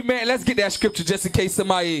 Every man, let's get that scripture just in case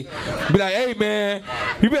somebody be like, hey man,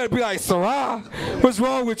 you better be like, Sarah, what's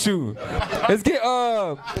wrong with you? Let's get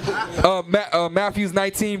Matthew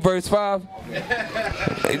 19 verse 5.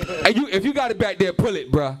 If you got it back there, pull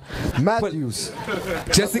it, bruh. Matthews.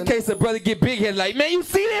 Just in case a brother get big head like, man, you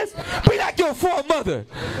see this? Be like your foremother.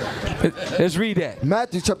 Let's read that.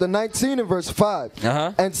 Matthew chapter 19 and verse 5.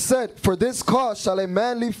 And said, for this cause shall a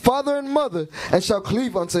man leave father and mother, and shall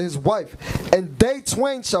cleave unto his wife, and they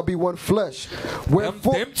twain shall be one flesh.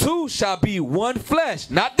 Wherefore, them two shall be one flesh.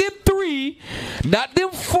 Not them three, not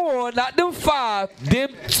them four, not them five. Them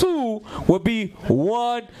two will be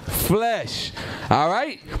one flesh. All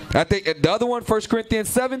right? I think the other one, 1 Corinthians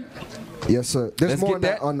 7. Yes, sir. There's more on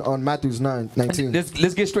that on Matthew's 19.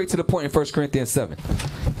 Let's get straight to the point in 1 Corinthians 7.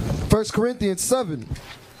 1 Corinthians 7.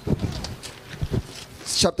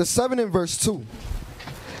 Chapter 7 and verse 2.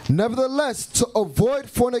 Nevertheless, to avoid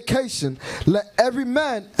fornication, let every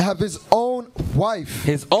man have his own wife.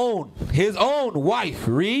 His own wife.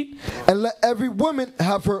 Read. And let every woman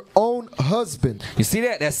have her own husband. You see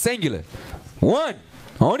that? That's singular. One.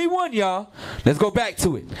 Only one, y'all. Let's go back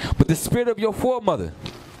to it. But the spirit of your foremother,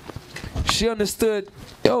 she understood,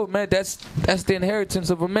 yo, man, that's the inheritance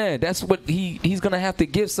of a man. That's what he's gonna have to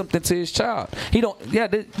give something to his child.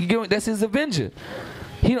 That's his avenger.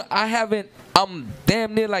 I'm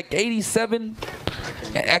damn near like 87.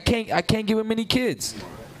 I can't give him any kids.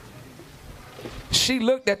 She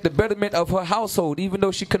looked at the betterment of her household. Even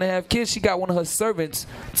though she couldn't have kids, she got one of her servants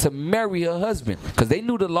to marry her husband. Because they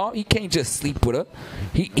knew the law. He can't just sleep with her.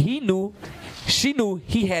 She knew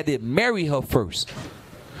he had to marry her first.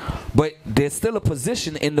 But there's still a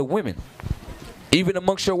position in the women. Even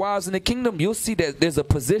amongst your wives in the kingdom, you'll see that there's a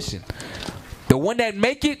position. The one that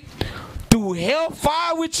make it through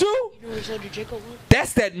hellfire with you,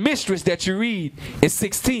 that's that mistress that you read in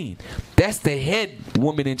 16. That's the head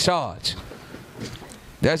woman in charge.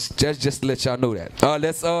 That's just to let y'all know that.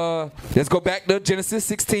 Let's go back to Genesis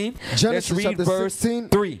 16. Genesis let's read verse 16,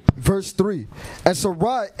 3. Verse 3. And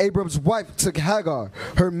Sarai, Abram's wife, took Hagar,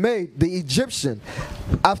 her maid, the Egyptian,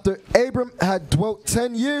 after Abram had dwelt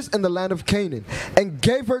 10 years in the land of Canaan, and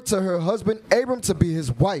gave her to her husband Abram to be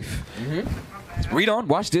his wife. Read on,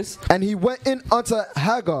 watch this. And he went in unto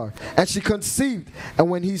Hagar, and she conceived. And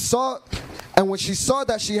when she saw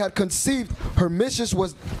that she had conceived, her mistress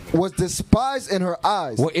was despised in her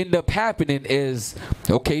eyes. What ended up happening is,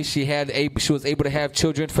 okay, she was able to have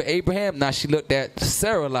children for Abraham. Now she looked at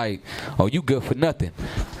Sarah like, oh, you good for nothing.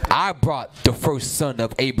 I brought the first son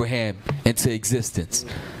of Abraham into existence.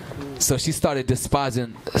 So she started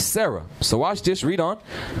despising Sarah. So watch this, read on.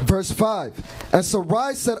 Verse 5. And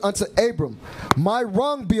Sarai said unto Abram, my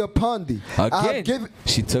wrong be upon thee. Again,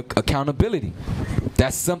 she took accountability.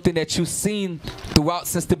 That's something that you've seen throughout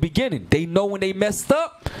since the beginning. They know when they messed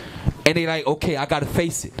up, and they like, okay, I got to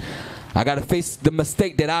face it. I got to face the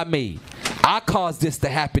mistake that I made. I caused this to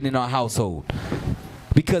happen in our household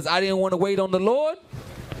because I didn't want to wait on the Lord.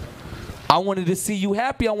 I wanted to see you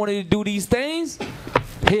happy. I wanted to do these things.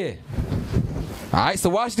 Here. All right, so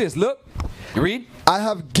watch this. Look. Read. I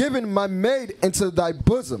have given my maid into thy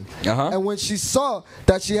bosom. And when she saw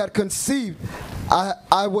that she had conceived,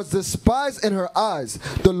 I was despised in her eyes.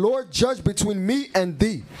 The Lord judged between me and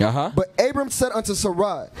thee. But Abram said unto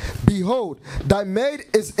Sarai, behold, thy maid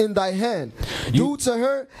is in thy hand. Do to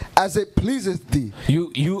her as it pleaseth thee.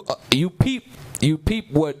 You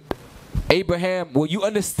peep what Abraham, well, you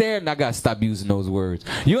understand, I gotta stop using those words.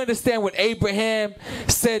 You understand what Abraham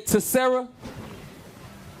said to Sarah?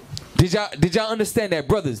 Did y'all understand that,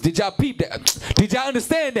 brothers? Did y'all peep that? Did y'all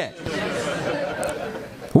understand that?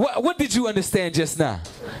 What did you understand just now?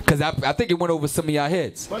 Because I think it went over some of y'all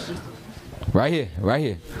heads. Right here.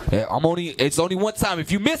 It's only one time.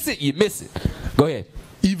 If you miss it, you miss it. Go ahead.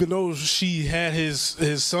 Even though she had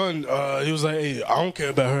his son, he was like, hey, I don't care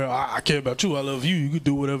about her. I care about you. I love you. You can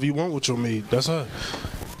do whatever you want with your maid. That's her.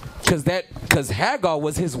 Because Hagar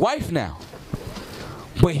was his wife now.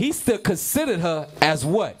 But he still considered her as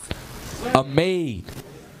what? A maid.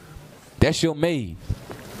 That's your maid.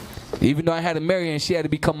 Even though I had to marry her and she had to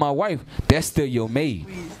become my wife, that's still your maid.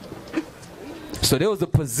 So there was a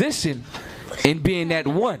position in being that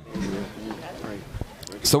one.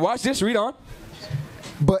 So watch this, read on.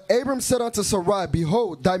 But Abram said unto Sarai,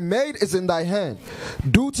 behold, thy maid is in thy hand.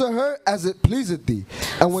 Do to her as it pleaseth thee.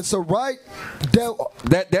 And when Sarai dealt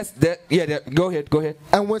go ahead.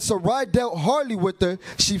 And when Sarai dealt hardly with her,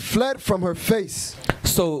 she fled from her face.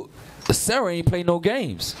 So Sarah ain't play no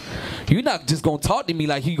games. You're not just gonna talk to me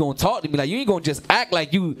like you gonna talk to me. Like you ain't gonna just act like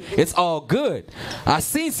it's all good. I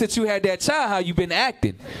seen since you had that child how you been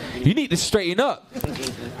acting. You need to straighten up.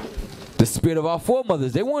 The spirit of our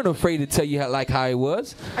foremothers, they weren't afraid to tell you how it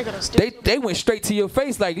was. They went straight to your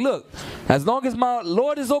face like, look, as long as my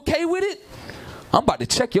Lord is okay with it, I'm about to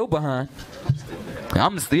check your behind.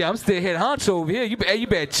 I'm still head honcho over here. You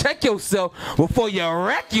better check yourself before you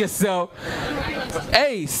wreck yourself.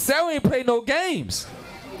 Hey, Sarah ain't play no games.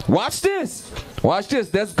 Watch this. Watch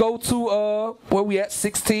this. Let's go to where we at?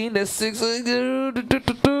 16. That's 6.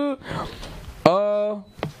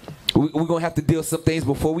 We're gonna have to deal with some things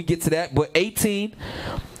before we get to that. But 18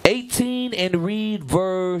 and read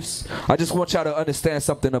verse. I just want y'all to understand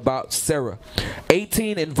something about Sarah.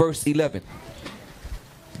 18 and verse 11.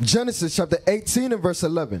 Genesis chapter 18 and verse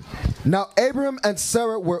 11. Now Abraham and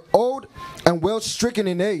Sarah were old and well stricken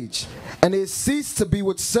in age, and they ceased to be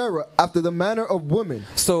with Sarah after the manner of women.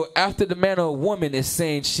 So after the manner of woman is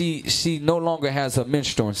saying she no longer has her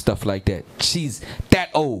menstrual and stuff like that. She's that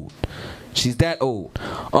old. She's that old.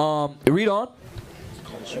 Read on.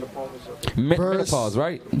 Menopause,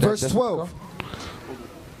 right? Verse 12.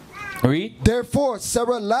 Read. Therefore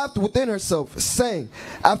Sarah laughed within herself, saying,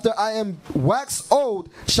 after I am waxed old,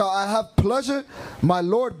 shall I have pleasure, my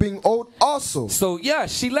Lord being old also. So yeah,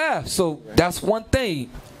 she laughed. So that's one thing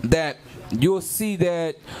that you'll see,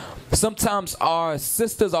 that sometimes our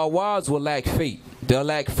sisters, our wives will lack faith. They'll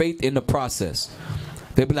lack faith in the process.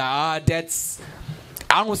 They'll be like, I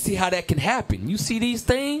don't see how that can happen. You see these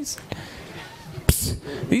things?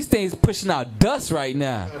 These things pushing out dust right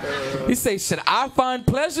now. He say, should I find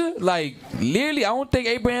pleasure? Like, literally, I don't think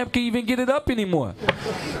Abraham can even get it up anymore.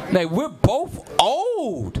 Like, we're both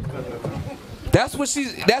old. That's what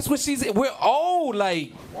she's, we're old,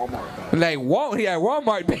 like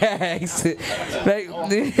Walmart bags. Like,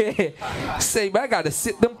 say, man, I gotta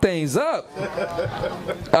sit them things up.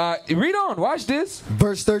 Read on, watch this.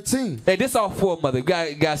 Verse 13. Hey, this all foremother.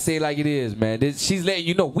 Gotta say it like it is, man. She's letting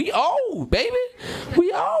you know, we old, baby.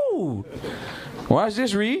 We old. Watch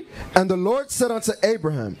this, read. And the Lord said unto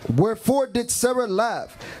Abraham, wherefore did Sarah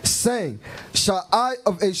laugh, saying, shall I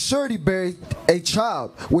of a surety bear a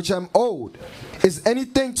child, which am old? Is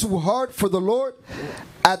anything too hard for the Lord?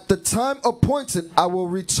 At the time appointed I will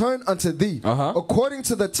return unto thee, according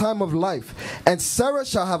to the time of life, and Sarah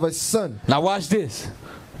shall have a son. Now watch this.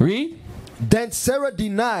 Read. Then Sarah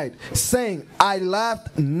denied, saying, I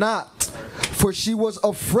laughed not, for she was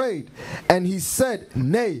afraid. And he said,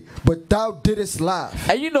 nay, but thou didst laugh.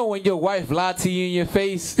 And you know when your wife lied to you in your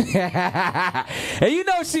face? And you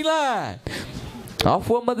know she lied. All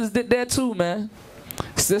foremothers did that too, man.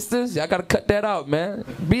 Sisters, y'all gotta cut that out, man.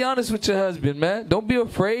 Be honest with your husband, man. Don't be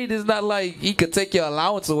afraid. It's not like he could take your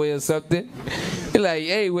allowance away or something. You're like,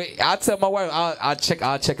 hey, wait. I tell my wife, I'll check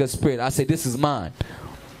her spirit. I say, this is mine.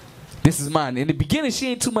 This is mine. In the beginning, she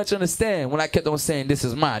ain't too much understand when I kept on saying, this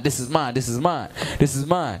is mine, this is mine, this is mine, this is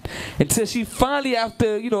mine. Until she finally,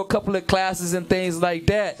 after, a couple of classes and things like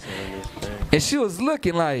that, and she was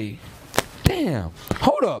looking like, damn,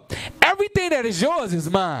 hold up. Everything that is yours is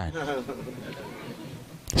mine.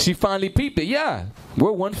 She finally peeped it. Yeah,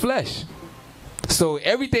 we're one flesh. So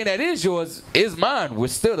everything that is yours is mine. We're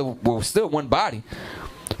still one body.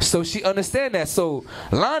 So she understand that. So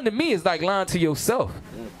lying to me is like lying to yourself.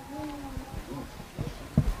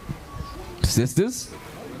 Sisters,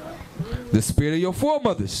 the spirit of your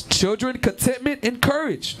foremothers. Children, contentment, and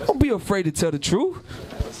courage. Don't be afraid to tell the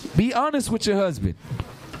truth. Be honest with your husband.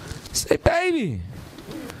 Say, baby,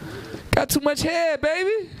 got too much hair,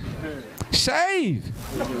 baby. Shave.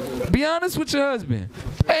 Be honest with your husband.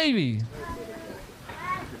 Baby,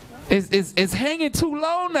 it's hanging too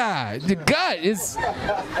low now. The gut it's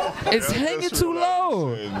hanging too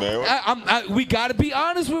low. We gotta be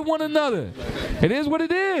honest with one another. It is what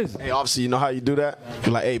it is. Hey, obviously, you know how you do that?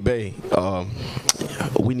 You're like, hey, babe,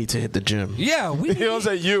 we need to hit the gym. Yeah, we. You know what I'm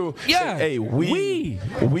saying? You. Yeah. Say, hey, we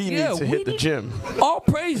need to hit the gym. All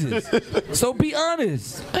praises. So be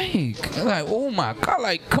honest. Hey, like, oh my God,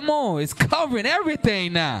 like, come on, it's covering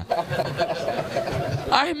everything now.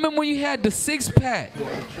 I remember when you had the 6-pack.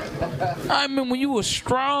 I remember when you were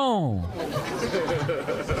strong.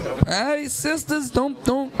 Alright, sisters, don't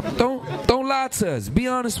lie to us. Be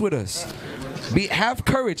honest with us. Have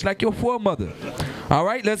courage like your foremother.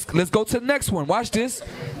 Alright, let's go to the next one. Watch this.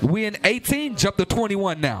 We in 18, jump to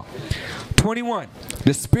 21 now. 21.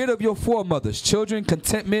 The spirit of your foremothers, children,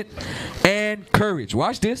 contentment, and courage.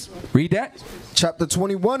 Watch this. Read that. Chapter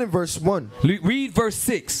 21 and verse 1. Read verse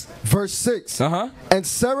 6. Verse 6. And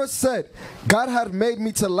Sarah said, God had made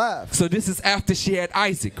me to laugh. So this is after she had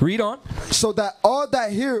Isaac. Read on. So that all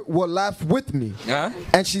that hear will laugh with me.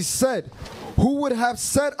 And she said, who would have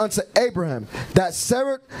said unto Abraham that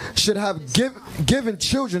Sarah should have given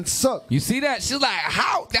children suck? You see that? She's like,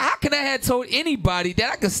 how can I have told anybody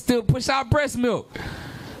that I could still push out breast milk?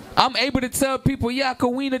 I'm able to tell people, yeah, I could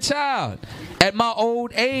wean a child at my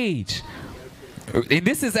old age. And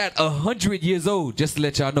this is at 100 years old, just to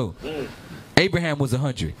let y'all know. Abraham was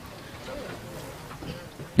 100.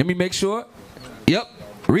 Let me make sure. Yep.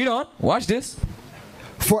 Read on. Watch this.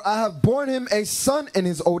 For I have borne him a son in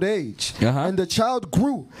his old age. And the child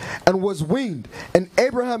grew and was weaned. And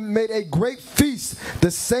Abraham made a great feast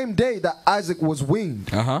the same day that Isaac was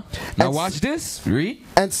weaned. Now watch this. Read.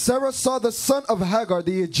 And Sarah saw the son of Hagar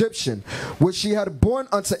the Egyptian, which she had borne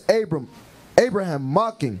unto Abraham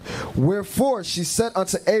mocking. Wherefore she said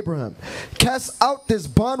unto Abraham, cast out this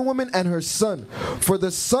bondwoman and her son, for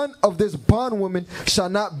the son of this bondwoman shall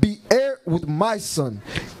not be heir with my son,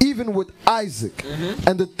 even with Isaac.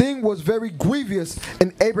 And the thing was very grievous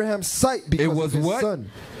in Abraham's sight because of his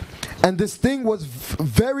son. And this thing was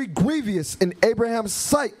very grievous in Abraham's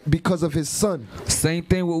sight because of his son. Same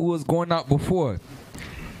thing with what was going out before.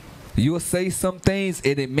 You'll say some things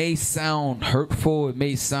and it may sound hurtful. It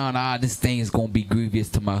may sound, this thing is going to be grievous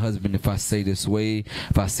to my husband if I say this way,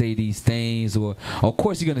 if I say these things. Or, of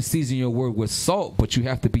course, you're going to season your word with salt, but you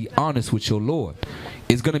have to be honest with your Lord.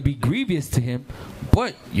 It's going to be grievous to him,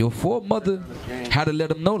 but your foremother had to let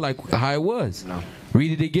him know like how it was.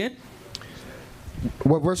 Read it again.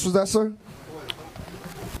 What verse was that, sir?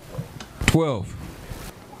 12.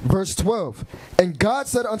 Verse 12. And God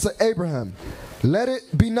said unto Abraham, let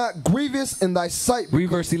it be not grievous in thy sight. Read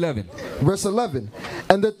verse 11. Verse 11.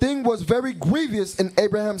 And the thing was very grievous in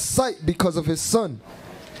Abraham's sight because of his son.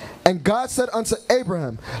 And God said unto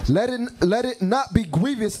Abraham, let it not be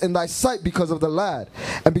grievous in thy sight because of the lad,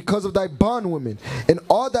 and because of thy bondwoman. In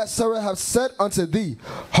all that Sarah hath said unto thee,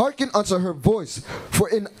 hearken unto her voice, for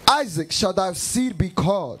in Isaac shall thy seed be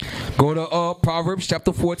called. Go to Proverbs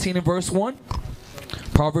chapter 14 and verse 1.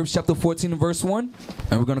 Proverbs chapter 14 and verse 1.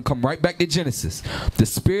 And we're going to come right back to Genesis. The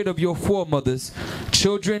spirit of your foremothers,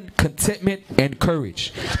 children, contentment, and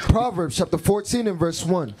courage. Proverbs chapter 14 and verse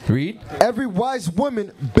 1. Read. Every wise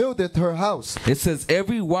woman buildeth her house. It says,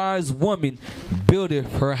 every wise woman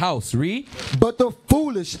buildeth her house. Read. But the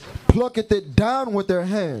foolish plucketh it down with their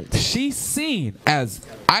hands. She seen, as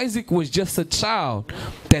Isaac was just a child,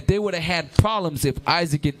 that they would have had problems if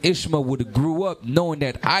Isaac and Ishmael would have grew up knowing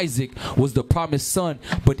that Isaac was the promised son,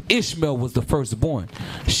 but Ishmael was the firstborn.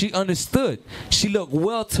 She understood. She looked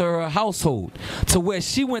well to her household, to where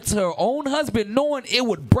she went to her own husband knowing it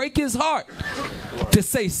would break his heart to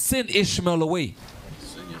say, send Ishmael away.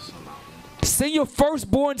 Send your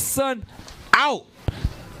firstborn son out.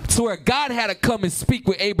 To where God had to come and speak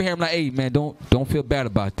with Abraham like, hey man, don't feel bad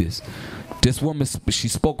about this. This woman, she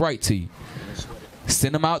spoke right to you.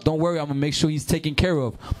 Send him out. Don't worry, I'm going to make sure he's taken care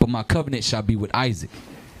of. But my covenant shall be with Isaac.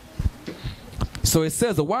 So it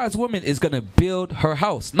says a wise woman is going to build her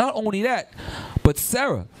house. Not only that, but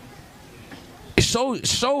Sarah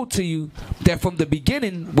showed to you that from the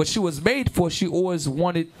beginning, what she was made for, she always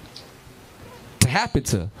wanted to happen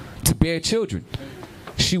to bear children.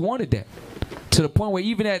 She wanted that. To the point where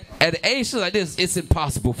even at the age, she's like this, it's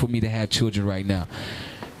impossible for me to have children right now.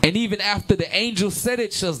 And even after the angel said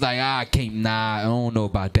it, she was like, I don't know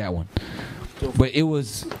about that one. But it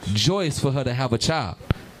was joyous for her to have a child.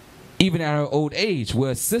 Even at her old age,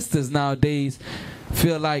 where sisters nowadays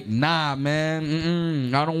feel like, nah,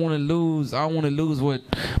 man, I don't want to lose. I don't want to lose what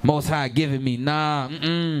Most High giving me. Nah,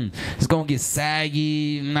 it's going to get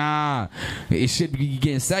saggy. Nah, it should be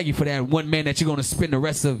getting saggy for that one man that you're going to spend the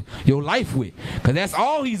rest of your life with. Because that's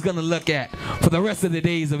all he's going to look at for the rest of the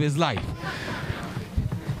days of his life.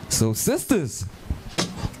 So, sisters,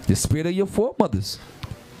 the spirit of your foremothers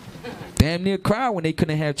damn near cry when they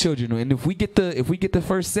couldn't have children. And if we get the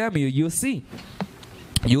first Samuel, you'll see.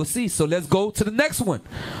 You'll see. So let's go to the next one.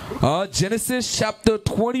 Genesis chapter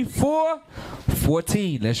 24,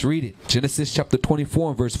 14. Let's read it. Genesis chapter 24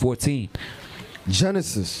 and verse 14.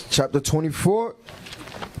 Genesis chapter 24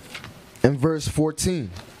 and verse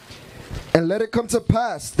 14. And let it come to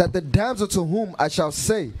pass that the damsel to whom I shall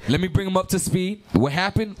say. Let me bring him up to speed. What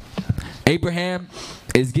happened? Abraham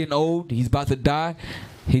is getting old. He's about to die.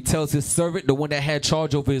 He tells his servant, the one that had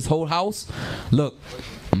charge over his whole house, look,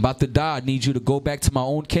 I'm about to die. I need you to go back to my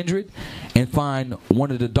own kindred and find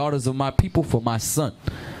one of the daughters of my people for my son.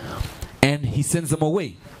 And he sends them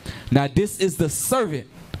away. Now this is the servant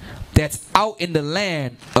that's out in the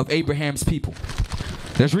land of Abraham's people.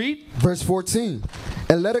 Let's read. Verse 14.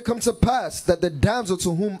 And let it come to pass that the damsel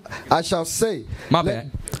to whom I shall say. My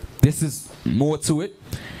bad. This is more to it.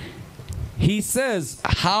 He says,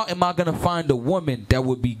 how am I going to find a woman that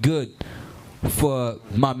would be good for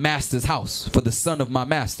my master's house, for the son of my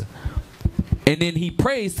master? And then he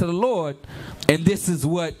prays to the Lord, and this is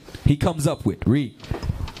what he comes up with. Read.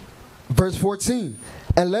 Verse 14.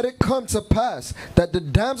 And let it come to pass that the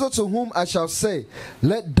damsel to whom I shall say,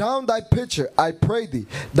 let down thy pitcher, I pray thee,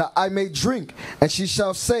 that I may drink. And she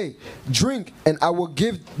shall say, drink, and I will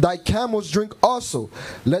give thy camels drink also.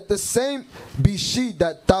 Let the same be she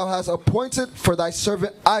that thou hast appointed for thy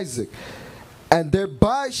servant Isaac. And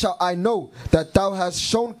thereby shall I know that thou hast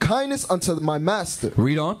shown kindness unto my master.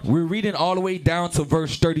 Read on. We're reading all the way down to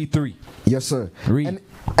verse 33. Yes, sir. Read.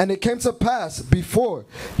 And it came to pass before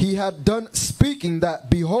he had done speaking that,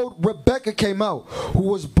 behold, Rebekah came out, who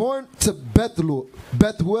was born to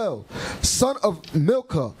Bethuel, son of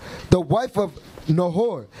Milcah, the wife of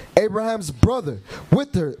Nahor, Abraham's brother,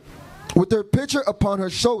 with her pitcher upon her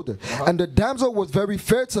shoulder. And the damsel was very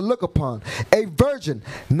fair to look upon, a virgin,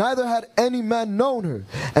 neither had any man known her.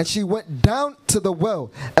 And she went down to the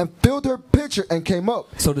well and filled her pitcher and came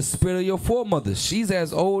up. So the spirit of your foremothers, she's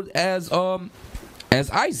as old as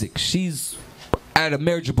Isaac. She's at a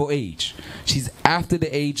marriageable age. She's after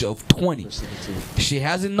the age of 20. She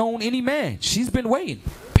hasn't known any man. She's been waiting,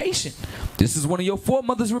 patient. This is one of your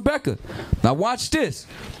foremothers, Rebecca. Now watch this.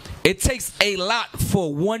 It takes a lot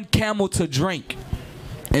for one camel to drink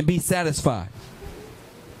and be satisfied.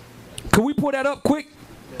 Can we pull that up quick?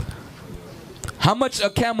 How much a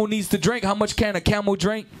camel needs to drink? How much can a camel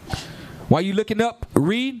drink? While you looking up,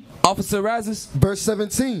 read. Officer Razes. Verse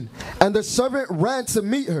 17. And the servant ran to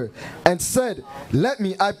meet her and said, let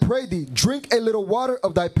me, I pray thee, drink a little water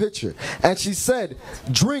of thy pitcher. And she said,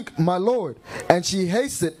 drink, my lord. And she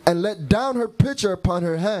hasted and let down her pitcher upon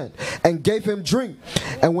her hand and gave him drink.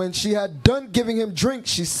 And when she had done giving him drink,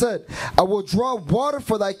 she said, I will draw water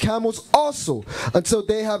for thy camels also until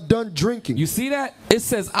they have done drinking. You see that? It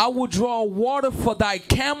says, I will draw water for thy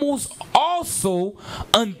camels also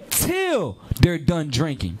until they're done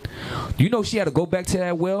drinking. You know she had to go back to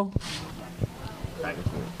that well,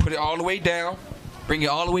 put it all the way down, bring it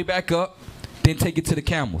all the way back up, then take it to the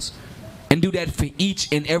camels. And do that for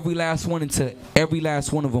each and every last one until every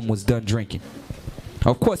last one of them was done drinking.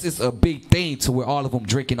 Of course, it's a big thing to where all of them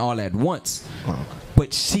drinking all at once.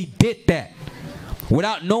 But she did that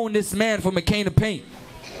without knowing this man from a can of paint.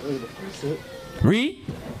 Read.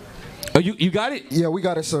 Oh, you got it? Yeah, we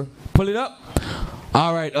got it, sir. Pull it up.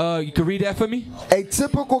 All right, you can read that for me? A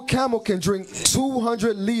typical camel can drink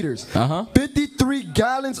 200 liters, 53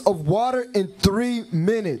 gallons of water in 3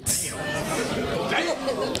 minutes.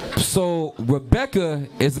 So Rebecca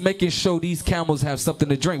is making sure these camels have something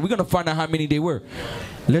to drink. We're going to find out how many they were.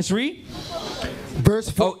 Let's read. Verse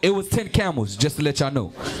 4. Oh, it was 10 camels, just to let y'all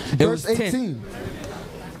know. Verse 18.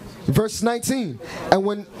 Verse 19.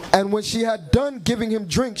 And when she had done giving him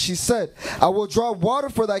drink, she said, I will draw water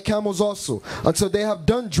for thy camels also, until they have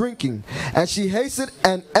done drinking. And she hasted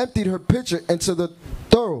and emptied her pitcher into the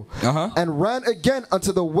thorough, and ran again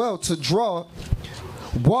unto the well to draw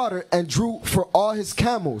water, and drew for all his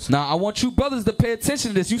camels. Now I want you brothers to pay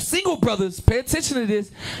attention to this. You single brothers, pay attention to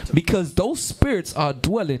this, because those spirits are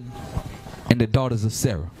dwelling in the daughters of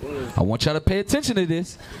Sarah. I want y'all to pay attention to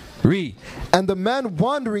this. Read. And the man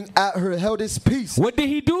wandering at her held his peace. What did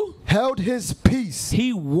he do? Held his peace.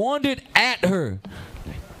 He wandered at her.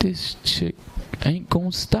 This chick ain't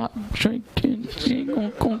gonna stop drinking. She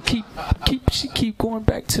ain't gonna keep going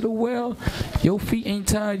back to the well. Your feet ain't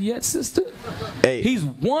tired yet, sister. Hey, he's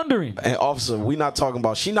wandering. And officer, we not talking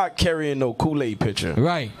about. She not carrying no Kool-Aid pitcher.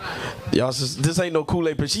 Right. Y'all, this ain't no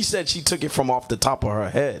Kool-Aid pitcher. She said she took it from off the top of her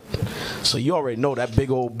head. So you already know that big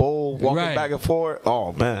old bowl walking back and forth.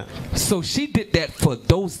 Oh man. So she did that for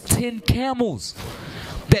those 10 camels.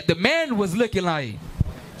 That the man was looking like,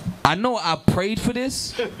 I know I prayed for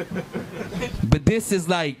this, but this is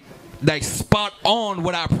like spot on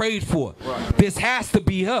what I prayed for. Right. This has to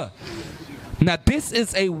be her. Now this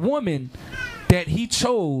is a woman that he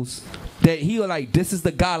chose, that he was like, this is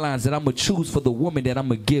the guidelines that I'm going to choose for the woman that I'm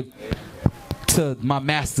going to give to my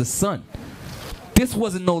master's son. This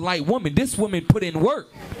wasn't no light woman. This woman put in work.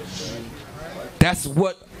 That's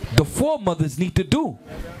what the foremothers need to do.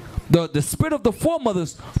 The spirit of the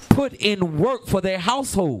foremothers put in work for their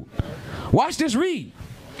household. Watch this, read.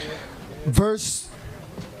 Verse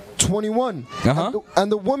 21.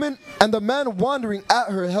 And the woman and the man wandering at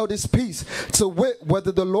her held his peace, to wit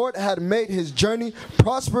whether the Lord had made his journey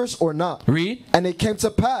prosperous or not. Read. And it came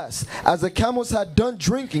to pass, as the camels had done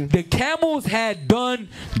drinking. The camels had done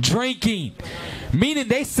drinking. Meaning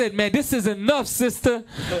they said, man, this is enough, sister.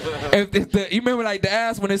 You remember like the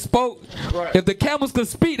ass when it spoke? Right. If the camels could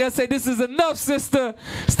speak, they'd say, this is enough, sister.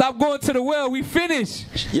 Stop going to the well. We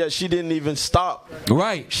finished. Yeah, she didn't even stop.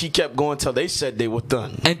 Right. She kept going till they said they were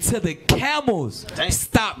done. Until the camels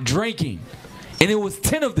stopped drinking. And it was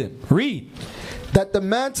 10 of them. Read. That the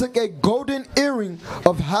man took a golden earring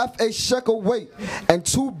of half a shekel weight, and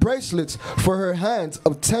 2 bracelets for her hands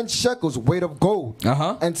of 10 shekels weight of gold,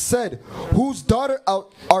 and said, whose daughter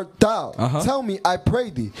art thou? Tell me, I pray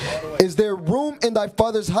thee, is there room in thy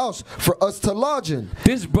father's house for us to lodge in?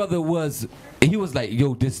 This brother was like,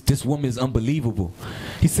 yo, this woman is unbelievable.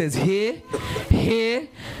 He says, here. Hey,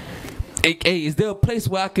 is there a place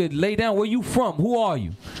where I could lay down? Where you from? Who are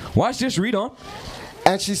you? Watch this, read on.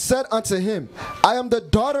 And she said unto him, I am the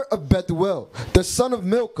daughter of Bethuel, the son of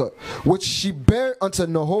Milcah, which she bare unto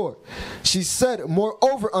Nahor. She said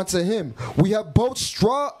moreover unto him, we have both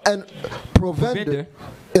straw and provender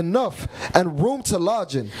enough, and room to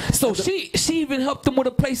lodge in. So she even helped him with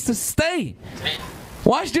a place to stay.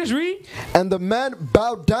 Watch this, read. And the man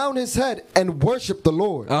bowed down his head and worshipped the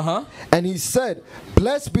Lord. And he said,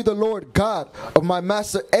 blessed be the Lord God of my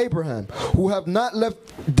master Abraham, who have not left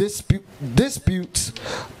disputes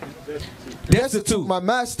destitute my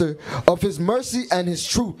master of his mercy and his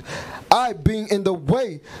truth. I, being in the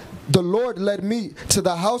way, the Lord led me to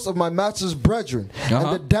the house of my master's brethren.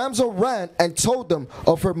 And the damsel ran and told them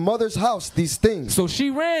of her mother's house these things. So she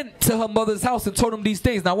ran to her mother's house and told them these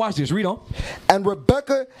things. Now watch this, read on. And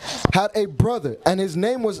Rebekah had a brother, and his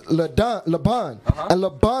name was Laban. And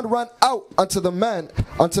Laban ran out unto the man,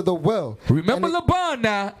 unto the well. Remember Laban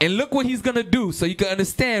now, and look what he's going to do, so you can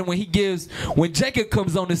understand when Jacob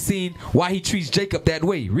comes on the scene, why he treats Jacob that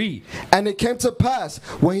way. Read. And it came to pass,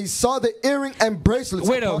 when he saw the earring and bracelets.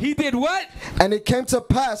 He did what? And it came to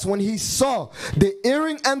pass, when he saw the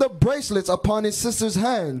earring and the bracelets upon his sister's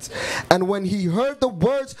hands, and when he heard the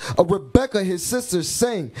words of Rebekah his sister,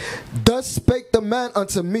 saying, thus spake the man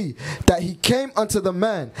unto me, that he came unto the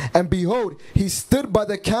man, and behold, he stood by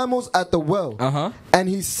the camels at the well. And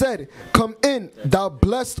he said, come in, thou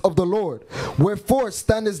blessed of the Lord. Wherefore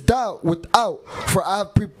standest thou without? For I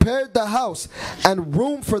have prepared the house and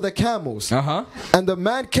room for the camels. And the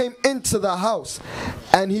man came into the house,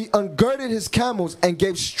 and he ungirded his camels, and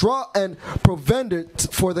gave straw and provender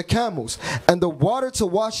for the camels, and the water to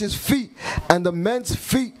wash his feet, and the men's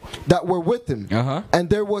feet that were with him. And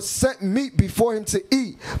there was set meat before him to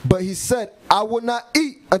eat, but he said, I will not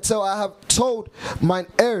eat until I have told mine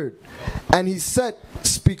errand. And he said,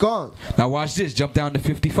 speak on. Now watch this, jump down to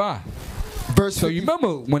 55. Verse 50. So you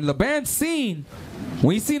remember when Laban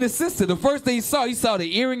when he seen his sister, the first thing he saw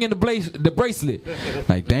the earring and the bracelet.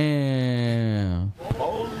 Like, damn.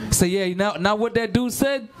 So yeah, now what that dude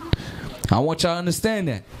said, I want y'all to understand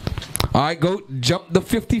that. All right, go jump to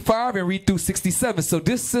 55 and read through 67. So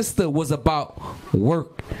this sister was about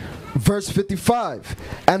work. Verse 55.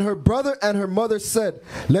 And her brother and her mother said,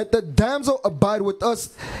 let the damsel abide with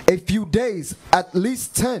us a few days, at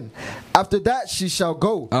least 10. After that she shall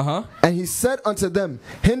go. And he said unto them,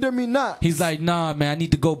 hinder me not. He's like, nah, man, I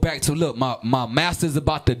need to go back to, look, my master's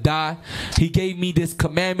about to die. He gave me this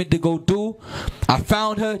commandment to go do. I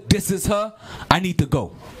found her. This is her. I need to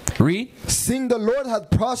go. Read. Seeing the Lord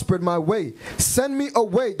hath prospered my way, send me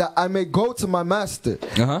away that I may go to my master.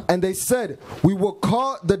 And they said, we will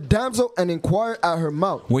call the damsel and inquire at her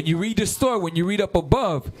mouth. When you read the story, when you read up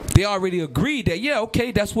above, they already agreed that, yeah,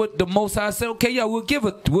 okay, that's what the Most High said. Okay, yeah, we'll give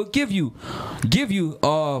you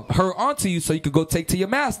her onto you so you could go take to your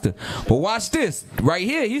master. But watch this right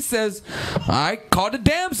here. He says, all right, call the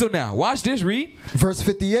damsel now. Watch this. Read. Verse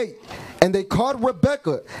 58. And they called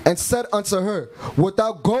Rebekah and said unto her, wilt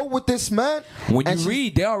thou go with this man? When you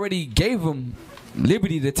read, they already gave him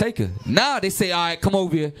liberty to take her. Now they say, all right, come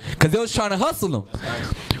over here, because they was trying to hustle him.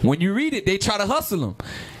 When you read it, they try to hustle him.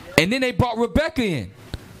 And then they brought Rebekah in.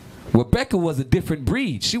 Rebekah was a different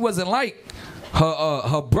breed. She wasn't like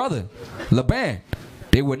her brother, Laban.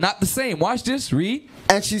 They were not the same. Watch this, read.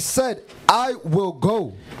 And she said, I will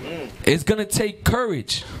go. It's going to take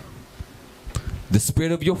courage. The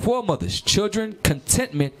spirit of your foremothers, children,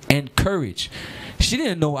 contentment, and courage. She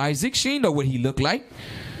didn't know Isaac. She didn't know what he looked like.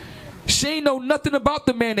 She didn't know nothing about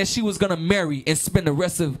the man that she was going to marry and spend the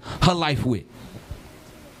rest of her life with.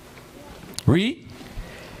 Read.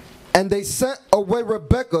 And they sent away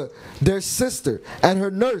Rebekah, their sister, and her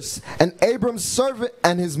nurse, and Abram's servant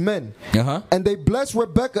and his men. And they blessed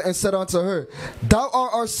Rebekah and said unto her, Thou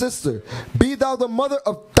art our sister. Be thou the mother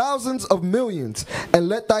of thousands of millions, and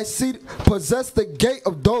let thy seed possess the gate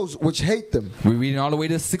of those which hate them. We're reading all the way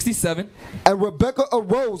to 67. And Rebekah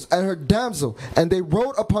arose and her damsel, and they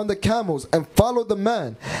rode upon the camels and followed the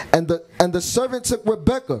man. And the servant took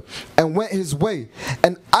Rebekah and went his way.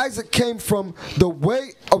 And Isaac came from the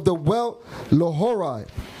way of the well Lahorai,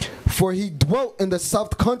 for he dwelt in the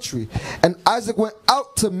south country. And Isaac went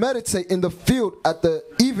out to meditate in the field at the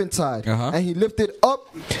eventide. And he lifted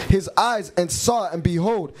up his eyes and saw, and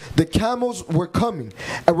behold, the camels were coming.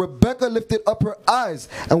 And Rebekah lifted up her eyes,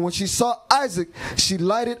 and when she saw Isaac, she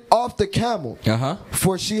lighted off the camel.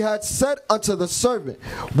 For she had said unto the servant,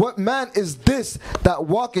 What man is this that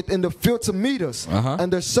walketh in the field to meet us?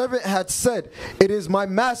 And the servant had said, It is my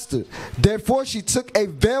master. Therefore she took a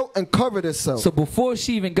veil and covered herself. So before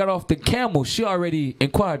she even got off the camel, she already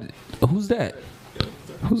inquired, Who's that?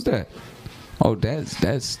 Who's that? Oh,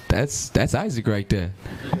 that's Isaac right there.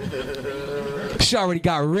 She already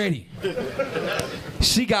got ready.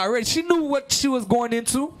 She got ready. She knew what she was going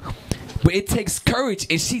into. But it takes courage,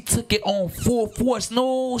 and she took it on full force.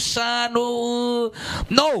 No, shine, no.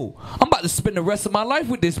 I'm about to spend the rest of my life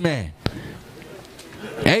with this man.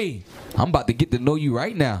 Hey, I'm about to get to know you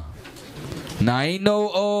right now. Nah, ain't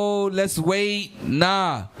no, oh, let's wait.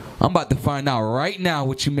 Nah, I'm about to find out right now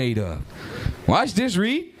what you made of. Watch this,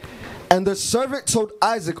 read. And the servant told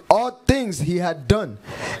Isaac all things he had done.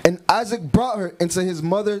 And Isaac brought her into his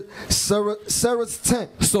mother Sarah's tent.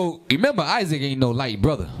 So remember, Isaac ain't no light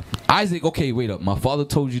brother. Isaac, okay, wait up. My father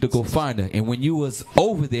told you to go find her. And when you was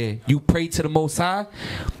over there, you prayed to the Most High.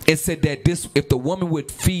 It said that if the woman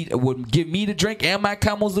would give me the drink and my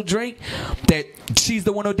camels the drink, that she's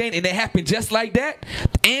the one ordained. And it happened just like that.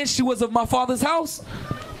 And she was of my father's house.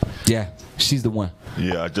 Yeah, she's the one.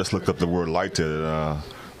 Yeah, I just looked up the word lighted.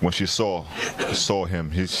 When she saw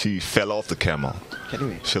him, she fell off the camel.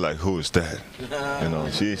 She like, who is that?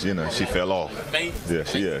 She fell off.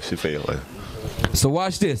 She fell. So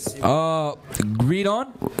watch this. Read on.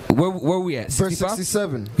 Where we at? 65? Verse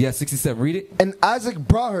 67. Yeah, 67. Read it. And Isaac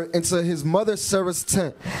brought her into his mother Sarah's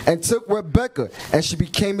tent, and took Rebekah, and she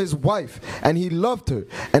became his wife, and he loved her.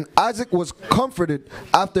 And Isaac was comforted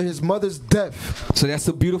after his mother's death. So that's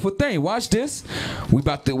a beautiful thing. Watch this. We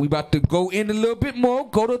about to go in a little bit more.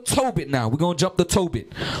 Go to Tobit now. We're gonna jump to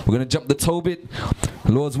Tobit. We're gonna jump to Tobit.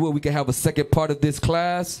 Lord's will, we can have a second part of this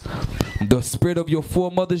class. The spirit of your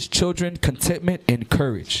foremothers, children, contentment, and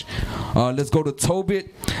courage. Let's go to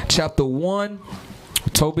Tobit chapter 1.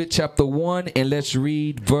 Tobit chapter 1, and let's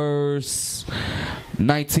read verse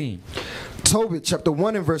 19. Tobit chapter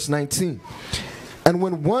 1 and verse 19. And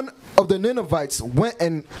when one of the Ninevites went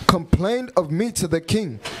and complained of me to the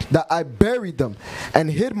king, that I buried them and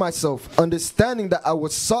hid myself, understanding that I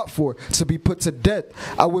was sought for to be put to death,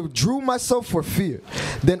 I withdrew myself for fear.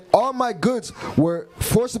 Then all my goods were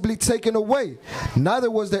forcibly taken away, neither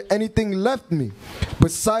was there anything left me,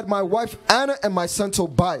 beside my wife Anna and my son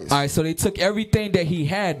Tobias. All right, so they took everything that he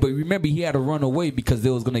had, but remember he had to run away because they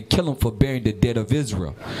was going to kill him for burying the dead of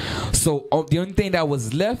Israel. So the only thing that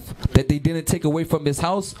was left that they didn't take away from his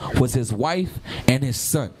house was his wife and his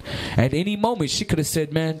son. At any moment she could have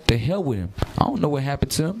said, man, the hell with him. I don't know what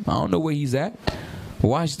happened to him. I don't know where he's at.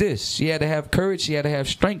 Watch this. She had to have courage. She had to have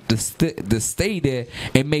strength to stay there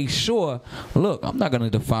and make sure, look, I'm not going to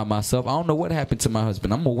defile myself. I don't know what happened to my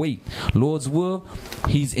husband. I'm going to wait. Lord's will,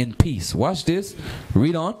 he's in peace. Watch this.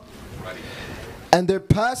 Read on. And there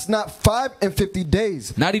passed not 55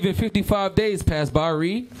 days. Not even 55 days passed by,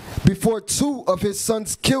 read. Before two of his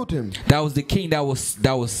sons killed him. That was the king that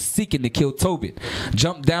was seeking to kill Tobit.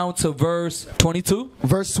 Jump down to verse 22.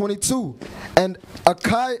 Verse 22. And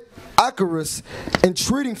Achaicurus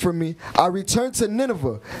entreating for me, I returned to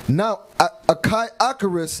Nineveh. Now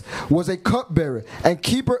Achaicurus was a cupbearer and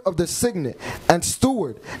keeper of the signet, and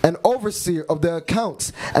steward and overseer of the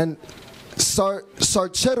accounts, and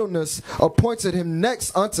Sarchedonus appointed him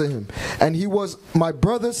next unto him, and he was my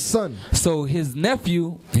brother's son. So his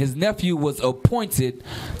nephew was appointed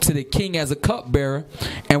to the king as a cupbearer.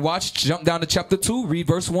 And watch, jump down to chapter 2, read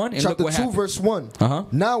verse 1, and chapter look what 2 happened. verse 1.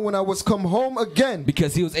 Now when I was come home again,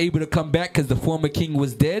 because he was able to come back because the former king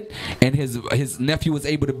was dead, and his nephew was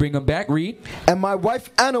able to bring him back. Read. And my wife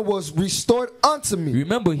Anna was restored unto me.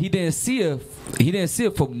 Remember, he didn't see her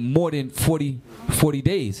for more than 40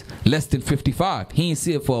 days, less than than 55. He ain't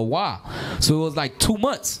see it for a while. So it was like 2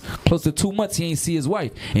 months. Close to 2 months he ain't see his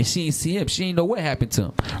wife. And she ain't see him. She ain't know what happened to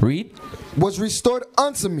him. Read. Was restored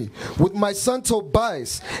unto me with my son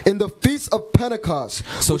Tobias in the feast of Pentecost.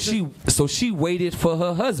 So she waited for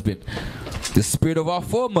her husband. The spirit of our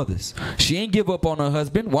foremothers. She ain't give up on her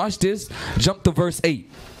husband. Watch this. Jump to verse 8.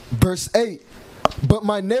 Verse 8. But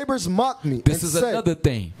my neighbors mocked me. This is another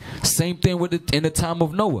thing. Same thing with in the time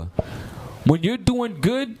of Noah. When you're doing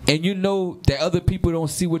good and you know that other people don't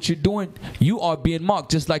see what you're doing, you are being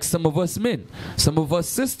mocked, just like some of us men, some of us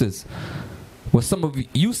sisters. Well, some of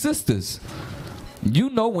you sisters, you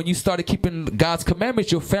know, when you started keeping God's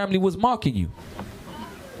commandments, your family was mocking you.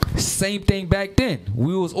 Same thing back then.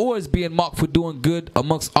 We was always being mocked for doing good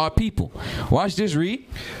amongst our people. Watch this, read.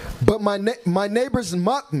 But my neighbors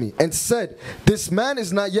mocked me and said, this man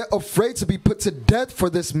is not yet afraid to be put to death for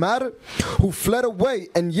this matter, who fled away,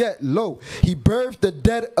 and yet, lo, he birthed the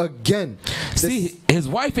dead again. See, his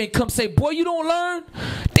wife ain't come say, boy, you don't learn?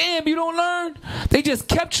 Damn, you don't learn? They just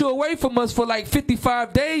kept you away from us for like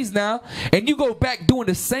 55 days now, and you go back doing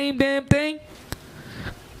the same damn thing?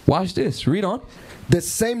 Watch this. Read on. The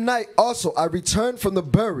same night also I returned from the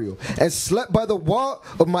burial and slept by the wall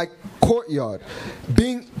of my courtyard,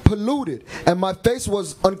 being polluted, and my face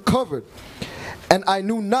was uncovered. And I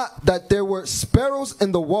knew not that there were sparrows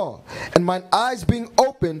in the wall. And mine eyes being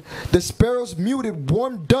opened, the sparrows muted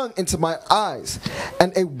warm dung into my eyes,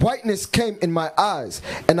 and a whiteness came in my eyes.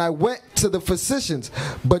 And I went to the physicians,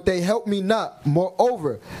 but they helped me not.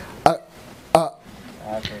 Moreover,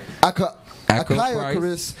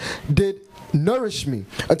 Achaicus did nourish me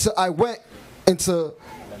until I went into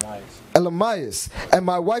Elamias, and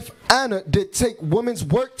my wife Anna did take woman's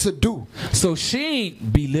work to do. So she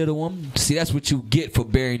ain't belittle him. See, that's what you get for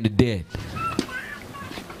burying the dead.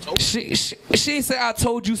 She ain't say I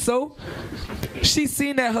told you so. She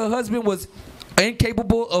seen that her husband was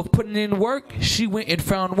incapable of putting in work. She went and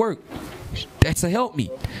found work. That's a help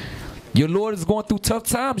me. Your Lord is going through tough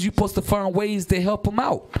times. You're supposed to find ways to help him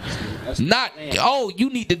out. Not, oh, you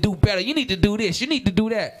need to do better. You need to do this. You need to do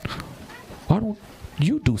that. Why don't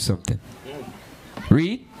you do something?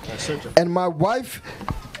 Read. And my wife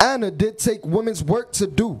Anna did take women's work to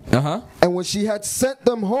do. And when she had sent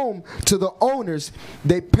them home to the owners,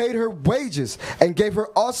 they paid her wages and gave her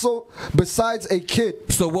also besides a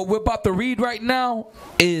kid. So what we're about to read right now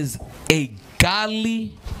is a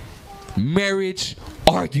godly marriage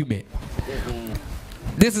argument.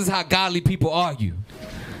 This is how godly people argue.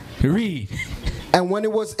 Read. And when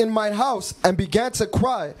it was in my house and began to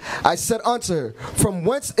cry, I said unto her, from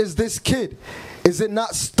whence is this kid? Is it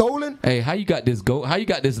not stolen? Hey, how you got this goat? How you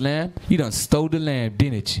got this lamb? You done stole the lamb,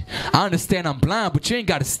 didn't you? I understand I'm blind, but you ain't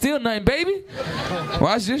got to steal nothing, baby.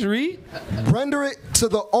 Watch this, read. Render it to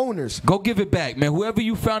the owners. Go give it back, man. Whoever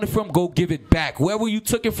you found it from, go give it back. Whoever you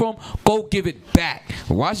took it from, go give it back.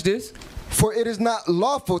 Watch this. For it is not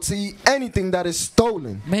lawful to eat anything that is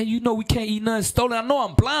stolen. Man, you know we can't eat nothing stolen. I know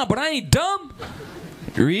I'm blind, but I ain't dumb.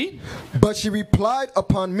 Read. But she replied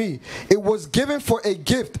upon me, it was given for a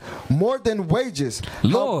gift more than wages.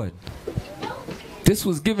 Lord, this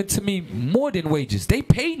was given to me more than wages. They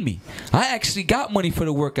paid me. I actually got money for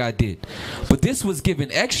the work I did. But this was given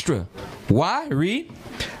extra. Why? Read.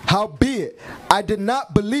 Howbeit, I did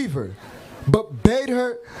not believe her, but bade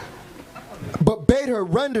her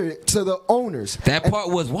render it to the owners. That part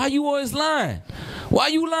was, why you always lying? Why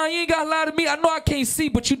you lying? You ain't got to lie to me. I know I can't see,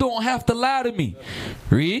 but you don't have to lie to me.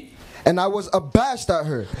 Read. And I was abashed at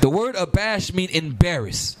her. The word abashed means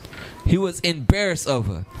embarrassed. He was embarrassed of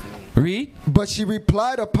her. Read. But she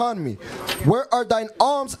replied upon me, where are thine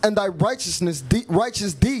alms and thy righteous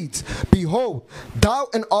deeds? Behold, thou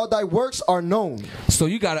and all thy works are known. So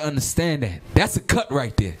you got to understand that. That's a cut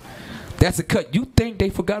right there. That's a cut. You think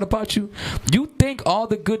they forgot about you? You think all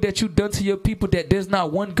the good that you done to your people, that there's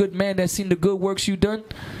not one good man that's seen the good works you done?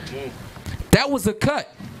 That was a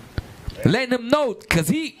cut. Letting them know,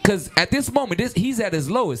 because at this moment, he's at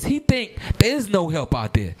his lowest. He think there is no help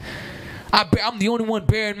out there. I'm the only one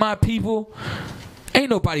burying my people.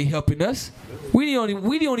 Ain't nobody helping us. We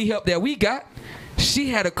the only help that we got. She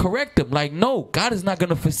had to correct them. Like, no, God is not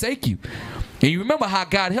going to forsake you. And you remember how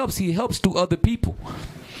God helps. He helps through other people.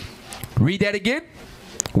 Read that again.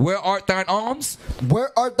 Where art thine alms?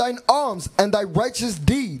 Where art thine alms and thy righteous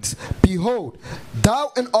deeds? Behold,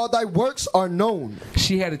 thou and all thy works are known.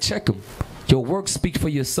 She had to check him. Your works speak for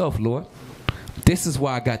yourself, Lord. This is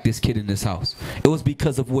why I got this kid in this house. It was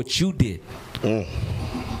because of what you did.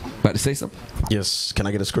 About to say something? Yes. Can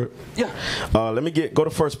I get a script? Yeah. Let me go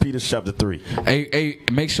to 1 Peter chapter 3. Hey,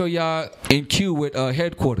 make sure y'all in queue with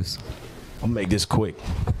headquarters. I'll make this quick.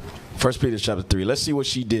 1 Peter chapter 3. Let's see what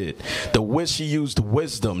she did. She used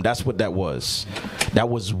wisdom. That's what that was. That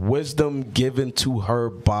was wisdom given to her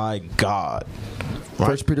by God. Right?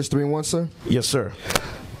 1 Peter 3:1, sir? Yes, sir.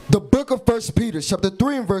 The book of 1 Peter, chapter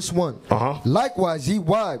 3 and verse 1. Likewise, ye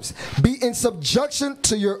wives, be in subjection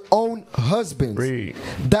to your own husbands,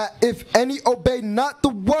 that if any obey not the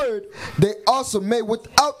word, they also may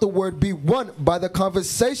without the word be won by the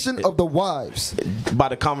conversation of the wives. By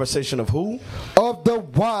the conversation of who? Of the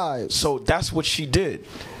wives. So that's what she did.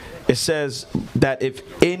 It says that if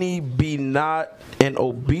any be not in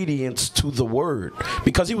obedience to the word,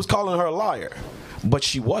 because he was calling her a liar. But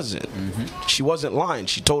she wasn't. She wasn't lying.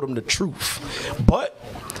 She told him the truth. But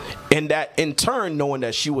in turn, knowing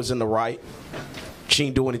that she was in the right, she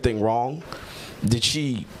didn't do anything wrong. Did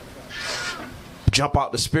she jump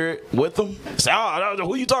out the spirit with him? Say,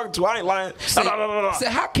 who you talking to? I ain't lying. Say,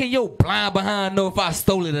 how can your blind behind know if I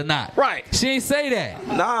stole it or not? Right. She ain't say that.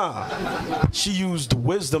 Nah. She used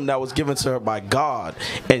wisdom that was given to her by God,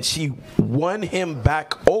 and she won him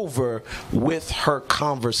back over with her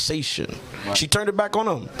conversation. Right. She turned it back on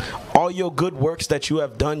him. All your good works that you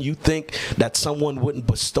have done, you think that someone wouldn't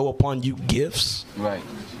bestow upon you gifts? Right.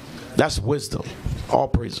 That's wisdom. All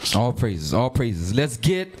praises. All praises. All praises. Let's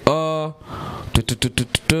get where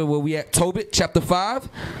we at? Tobit chapter 5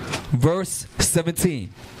 verse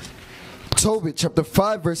 17. Tobit chapter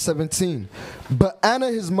 5 verse 17. But Anna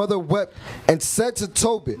his mother wept and said to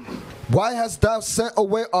Tobit, why hast thou sent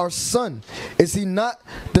away our son? Is he not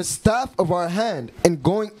the staff of our hand, and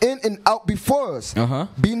going in and out before us?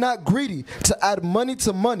 Be not greedy to add money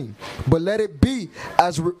to money, but let it be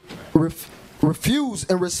as refuse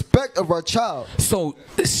in respect of our child. So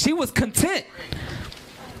she was content.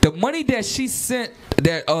 The money that she sent,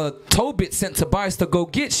 that Tobit sent Tobias to go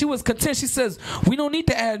get, she was content. She says, we don't need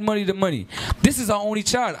to add money to money. This is our only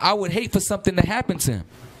child. I would hate for something to happen to him.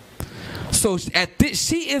 So at this,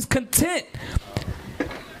 she is content.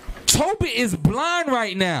 Tobit is blind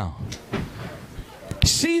right now.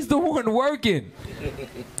 She's the one working.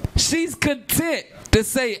 She's content to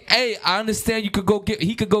say, hey, I understand he could go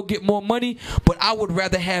get more money, but I would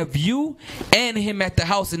rather have you and him at the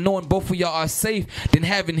house and knowing both of y'all are safe than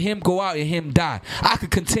having him go out and him die. I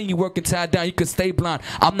could continue working till I die. You could stay blind.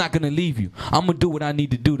 I'm not going to leave you. I'm going to do what I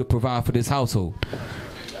need to do to provide for this household.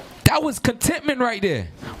 That was contentment right there.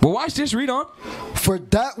 Well, watch this. Read on. For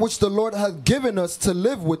that which the Lord hath given us to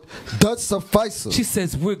live with does suffice us. She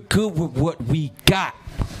says we're good with what we got.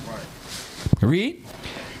 Read.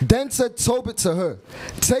 Then said Tobit to her,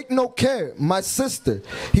 take no care, my sister.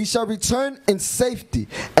 He shall return in safety,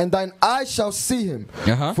 and thine eye shall see him.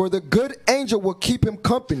 For the good angel will keep him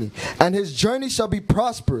company, and his journey shall be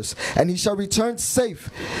prosperous, and he shall return safe.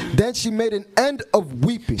 Then she made an end of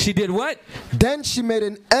weeping. She did what? Then she made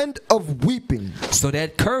an end of weeping. So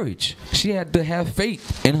that courage. She had to have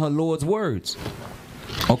faith in her Lord's words.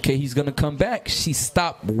 Okay, he's going to come back. She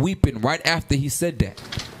stopped weeping right after he said that.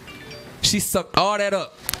 She sucked all that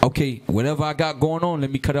up. Okay, whatever I got going on,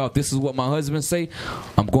 let me cut it off. This is what my husband say.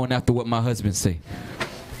 I'm going after what my husband say.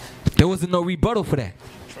 There wasn't no rebuttal for that.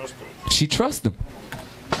 She trusted him.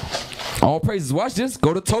 All praises. Watch this.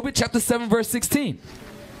 Go to Tobit chapter 7 verse 16.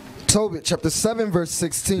 Tobit chapter 7 verse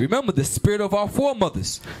 16. Remember the spirit of our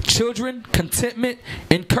foremothers. Children, contentment,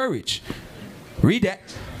 and courage. Read that.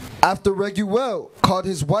 After Reguel called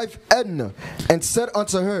his wife Edna and said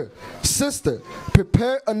unto her, sister,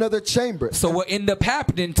 prepare another chamber. So what ended up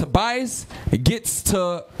happening, Tobias gets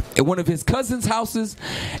to one of his cousin's houses,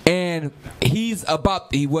 and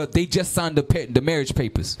they just signed the marriage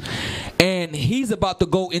papers, and he's about to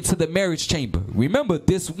go into the marriage chamber. Remember,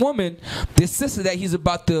 this woman, this sister that he's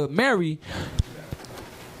about to marry,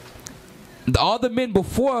 all the men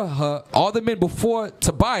before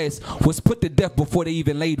Tobias was put to death before they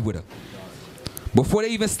even laid with her. Before they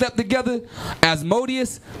even slept together,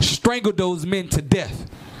 Asmodeus strangled those men to death.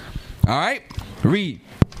 All right? Read.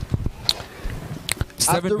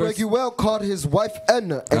 After Reguel called his wife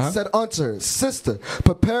Edna and said unto her, sister,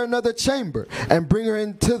 prepare another chamber and bring her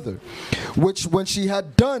in thither. Which when she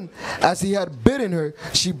had done as he had bidden her,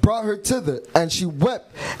 she brought her thither, and she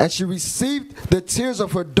wept, and she received the tears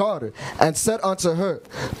of her daughter, and said unto her,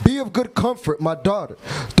 be of good comfort, my daughter.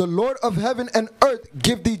 The Lord of heaven and earth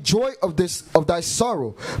give thee joy of thy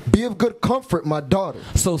sorrow. Be of good comfort, my daughter.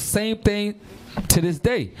 So same thing to this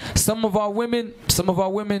day. Some of our women,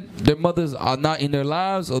 their mothers are not in their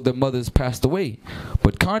lives, or their mothers passed away.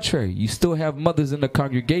 But contrary, you still have mothers in the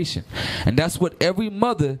congregation. And that's what every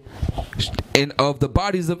mother of the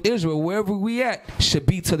bodies of Israel, wherever we at, should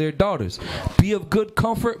be to their daughters. Be of good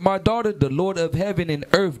comfort, my daughter. The Lord of heaven and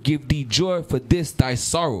earth give thee joy for this thy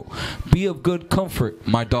sorrow. Be of good comfort,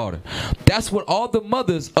 my daughter. That's what all the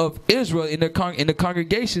mothers of Israel in the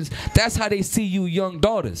congregations, that's how they see you young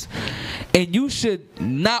daughters. And you should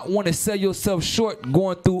not want to sell yourself short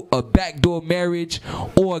going through a backdoor marriage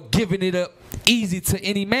or giving it up easy to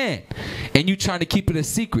any man, and you trying to keep it a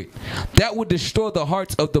secret. That would destroy the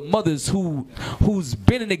hearts of the mothers who's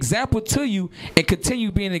been an example to you and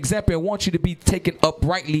continue being an example and want you to be taken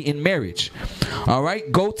uprightly in marriage. All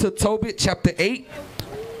right, go to Tobit chapter 8.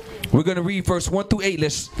 We're going to read verse 1 through 8.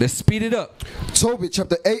 Let's speed it up. Tobit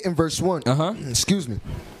chapter 8 and verse 1. Excuse me.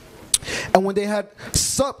 And when they had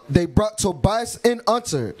supped, they brought Tobias in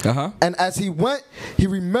unto her. And as he went, he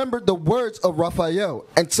remembered the words of Raphael,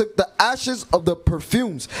 and took the ashes of the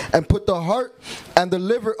perfumes, and put the heart and the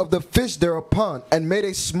liver of the fish thereupon, and made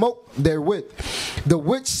a smoke therewith. The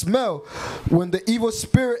which smell, when the evil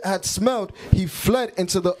spirit had smelled, he fled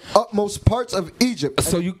into the utmost parts of Egypt.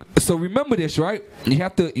 So remember this, right? You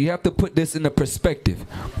have to put this in a perspective.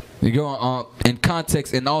 You go in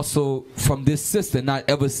context, and also from this sister not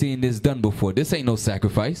ever seeing this done before. This ain't no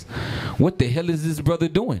sacrifice. What the hell is this brother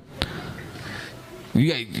doing?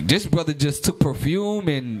 This brother just took perfume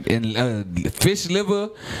and fish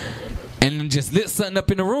liver and just lit something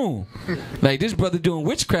up in the room. Like, this brother doing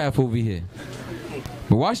witchcraft over here.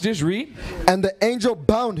 But watch this, read. And the angel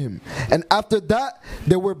bound him, and after that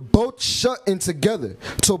they were both shut in together.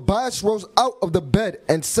 Tobias rose out of the bed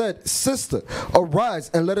and said, Sister,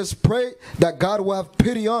 arise, and let us pray that God will have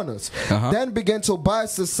pity on us. Then began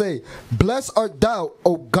Tobias to say, Blessed art thou,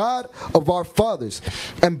 O God of our fathers,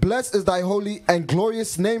 and blessed is thy holy and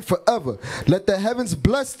glorious name forever. Let the heavens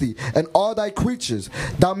bless thee, and all thy creatures.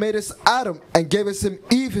 Thou madest Adam, and gavest him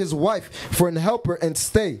Eve his wife for an helper and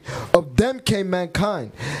stay. Of them came mankind.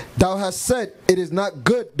 Thou hast said, It is not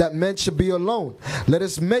good that man should be alone. Let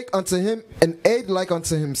us make unto him an aid like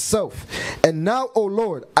unto himself. And now, O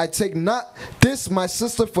Lord, I take not this my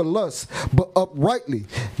sister for lust, but uprightly.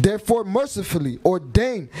 Therefore mercifully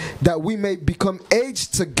ordain that we may become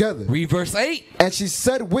aged together. Read verse 8. And she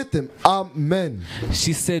said with him, Amen.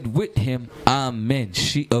 She said with him, Amen.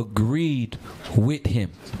 She agreed with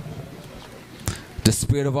him. The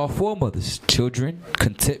spirit of our foremothers, children,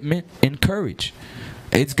 contentment, and courage.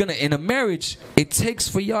 It's gonna, in a marriage, it takes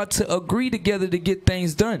for y'all to agree together to get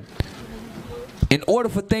things done. In order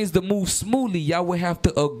for things to move smoothly, y'all will have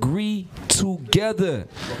to agree together.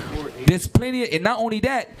 There's plenty of, and not only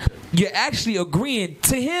that, you're actually agreeing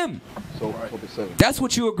to him. That's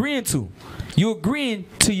what you're agreeing to. You're agreeing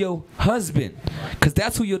to your husband, because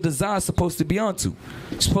that's who your desire is supposed to be onto.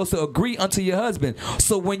 You're supposed to agree unto your husband.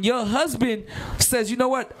 So when your husband says, you know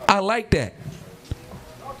what, I like that,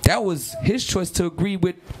 that was his choice to agree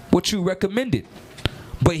with what you recommended.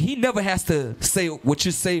 But he never has to say what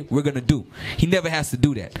you say we're going to do. He never has to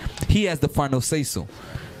do that. He has the final say-so.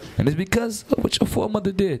 And it's because of what your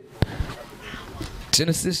foremother did.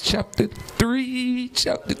 Genesis chapter 3,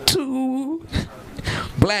 chapter 2.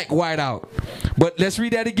 Black, white out. But let's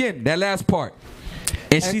read that again, that last part.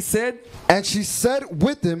 And she said... And she said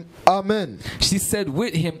with him, Amen. She said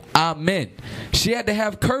with him, Amen. She had to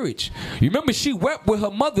have courage. You remember, she wept with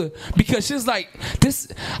her mother because she's like,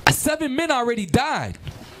 7 men already died.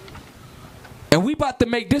 And we about to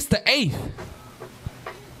make this the 8th.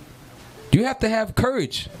 You have to have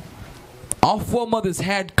courage. All foremothers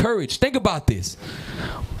had courage. Think about this.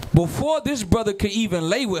 Before this brother could even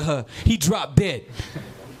lay with her, he dropped dead.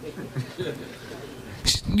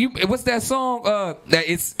 What's that song?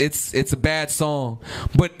 It's a bad song,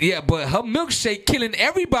 but yeah, but her milkshake killing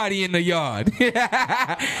everybody in the yard.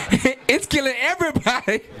 It's killing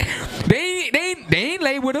everybody. They ain't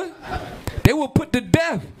lay with her. They were put to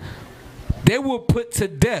death. They were put to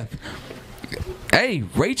death. Hey,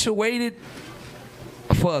 Rachel waited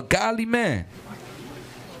for a godly man.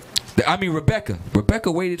 I mean Rebecca.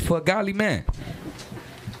 Rebecca waited for a godly man.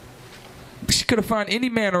 She could have found any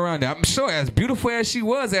man around there. I'm sure, as beautiful as she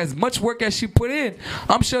was, as much work as she put in,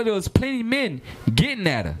 I'm sure there was plenty of men getting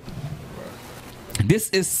at her. This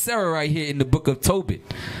is Sarah right here in the book of Tobit,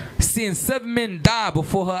 seeing 7 men die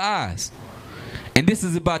before her eyes. And this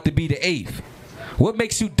is about to be the 8th. What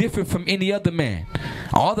makes you different from any other man?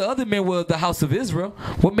 All the other men were of the house of Israel.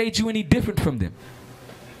 What made you any different from them?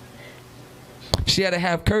 She had to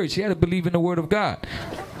have courage. She had to believe in the word of God.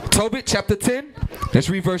 Tobit chapter 10. Let's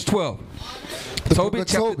read verse 12. Tobit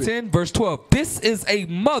chapter 10, verse 12. This is a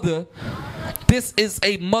mother. This is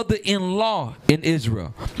a mother-in-law in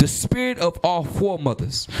Israel. The spirit of all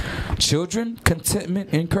foremothers. Children,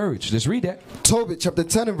 contentment, and courage. Let's read that. Tobit chapter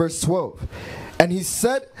 10 and verse 12. And he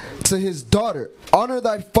said to his daughter, honor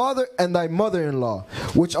thy father and thy mother-in-law,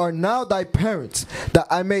 which are now thy parents, that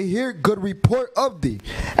I may hear good report of thee.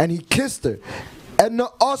 And he kissed her. Edna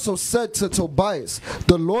also said to Tobias,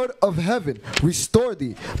 the Lord of heaven restore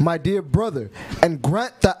thee, my dear brother, and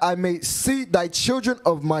grant that I may see thy children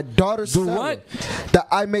of my daughter Sarah. Do what? That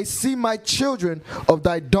I may see my children of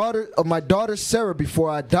my daughter Sarah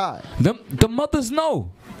before I die. The mothers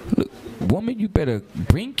know. Look, woman, you better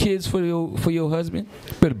bring kids for your husband.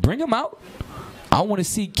 You better bring them out. I want to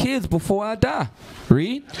see kids before I die.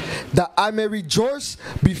 Read. That I may rejoice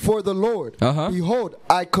before the Lord. Behold,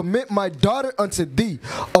 I commit my daughter unto thee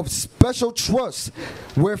of special trust.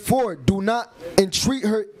 Wherefore, do not entreat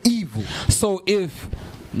her evil. So if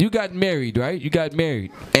you got married, right? You got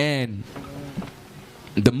married, and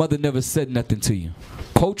the mother never said nothing to you.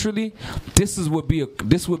 Culturally, this would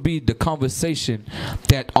be the conversation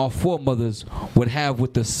that our foremothers would have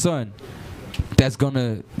with the son that's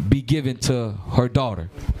gonna be given to her daughter.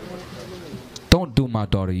 Don't do my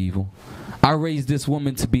daughter evil. I raised this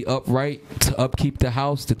woman to be upright, to upkeep the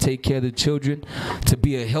house, to take care of the children, to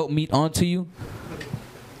be a helpmeet unto you.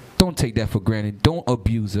 Don't take that for granted. Don't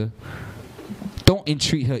abuse her. Don't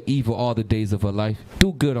entreat her evil all the days of her life.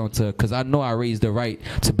 Do good unto her, because I know I raised her right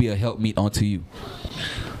to be a helpmeet unto you.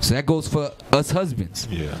 So that goes for us husbands.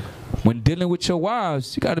 Yeah. When dealing with your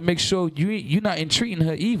wives, you got to make sure you're not entreating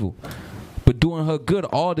her evil, but doing her good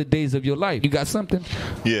all the days of your life. You got something?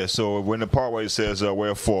 Yeah, so when the part where it says,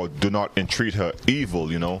 wherefore do not entreat her evil,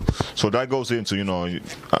 so that goes into,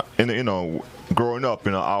 growing up,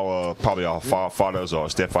 probably our fathers or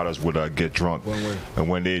stepfathers would get drunk, and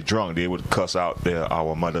when they're drunk, they would cuss out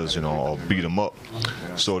our mothers, or beat them up.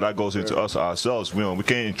 So that goes into us ourselves. We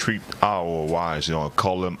can't entreat our wives,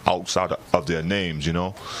 call them outside of their names,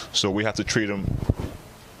 So we have to treat them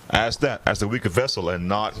as the weaker vessel and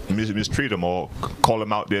not mistreat them or call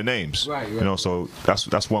them out their names. Right. So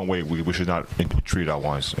that's one way we should not treat our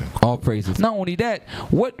wives. All praises. Not only that,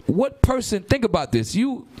 what person, think about this.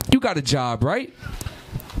 You got a job, right?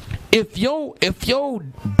 If your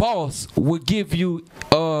boss would give you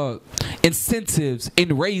incentives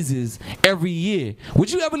and raises every year,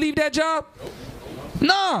 would you ever leave that job?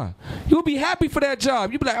 Nah, you'll be happy for that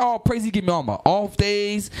job. You'll be like, oh, praise, he give me all my off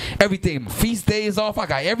days, everything, my feast days off. I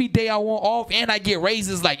got every day I want off, and I get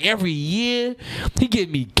raises like every year. He give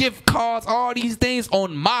me gift cards, all these things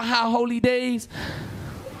on my high holy days.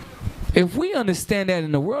 If we understand that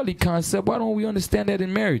in the worldly concept, why don't we understand that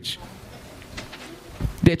in marriage?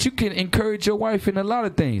 That you can encourage your wife in a lot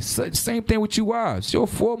of things. Same thing with you wives. Your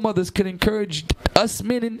foremothers can encourage us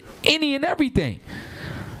men in any and everything.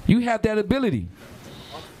 You have that ability.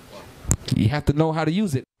 You have to know how to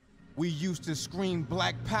use it. We used to scream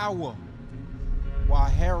black power while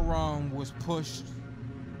Heron was pushed.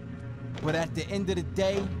 But at the end of the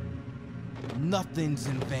day, nothing's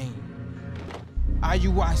in vain.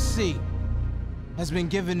 IUIC has been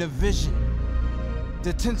given a vision.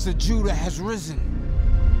 The tents of Judah has risen.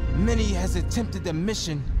 Many has attempted the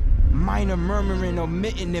mission, minor murmuring,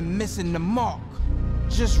 omitting, and missing the mark.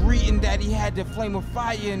 Just reading that he had the flame of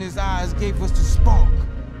fire in his eyes gave us the spark.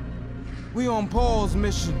 We on Paul's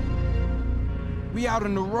mission. We out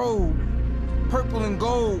on the road, purple and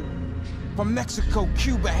gold, from Mexico,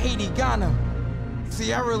 Cuba, Haiti, Ghana,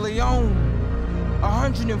 Sierra Leone.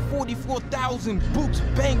 144,000 boots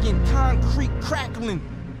banging, concrete crackling.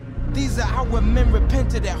 These are our men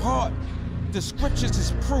repented at heart. The scriptures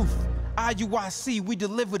is proof. IUIC, we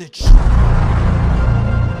deliver the truth.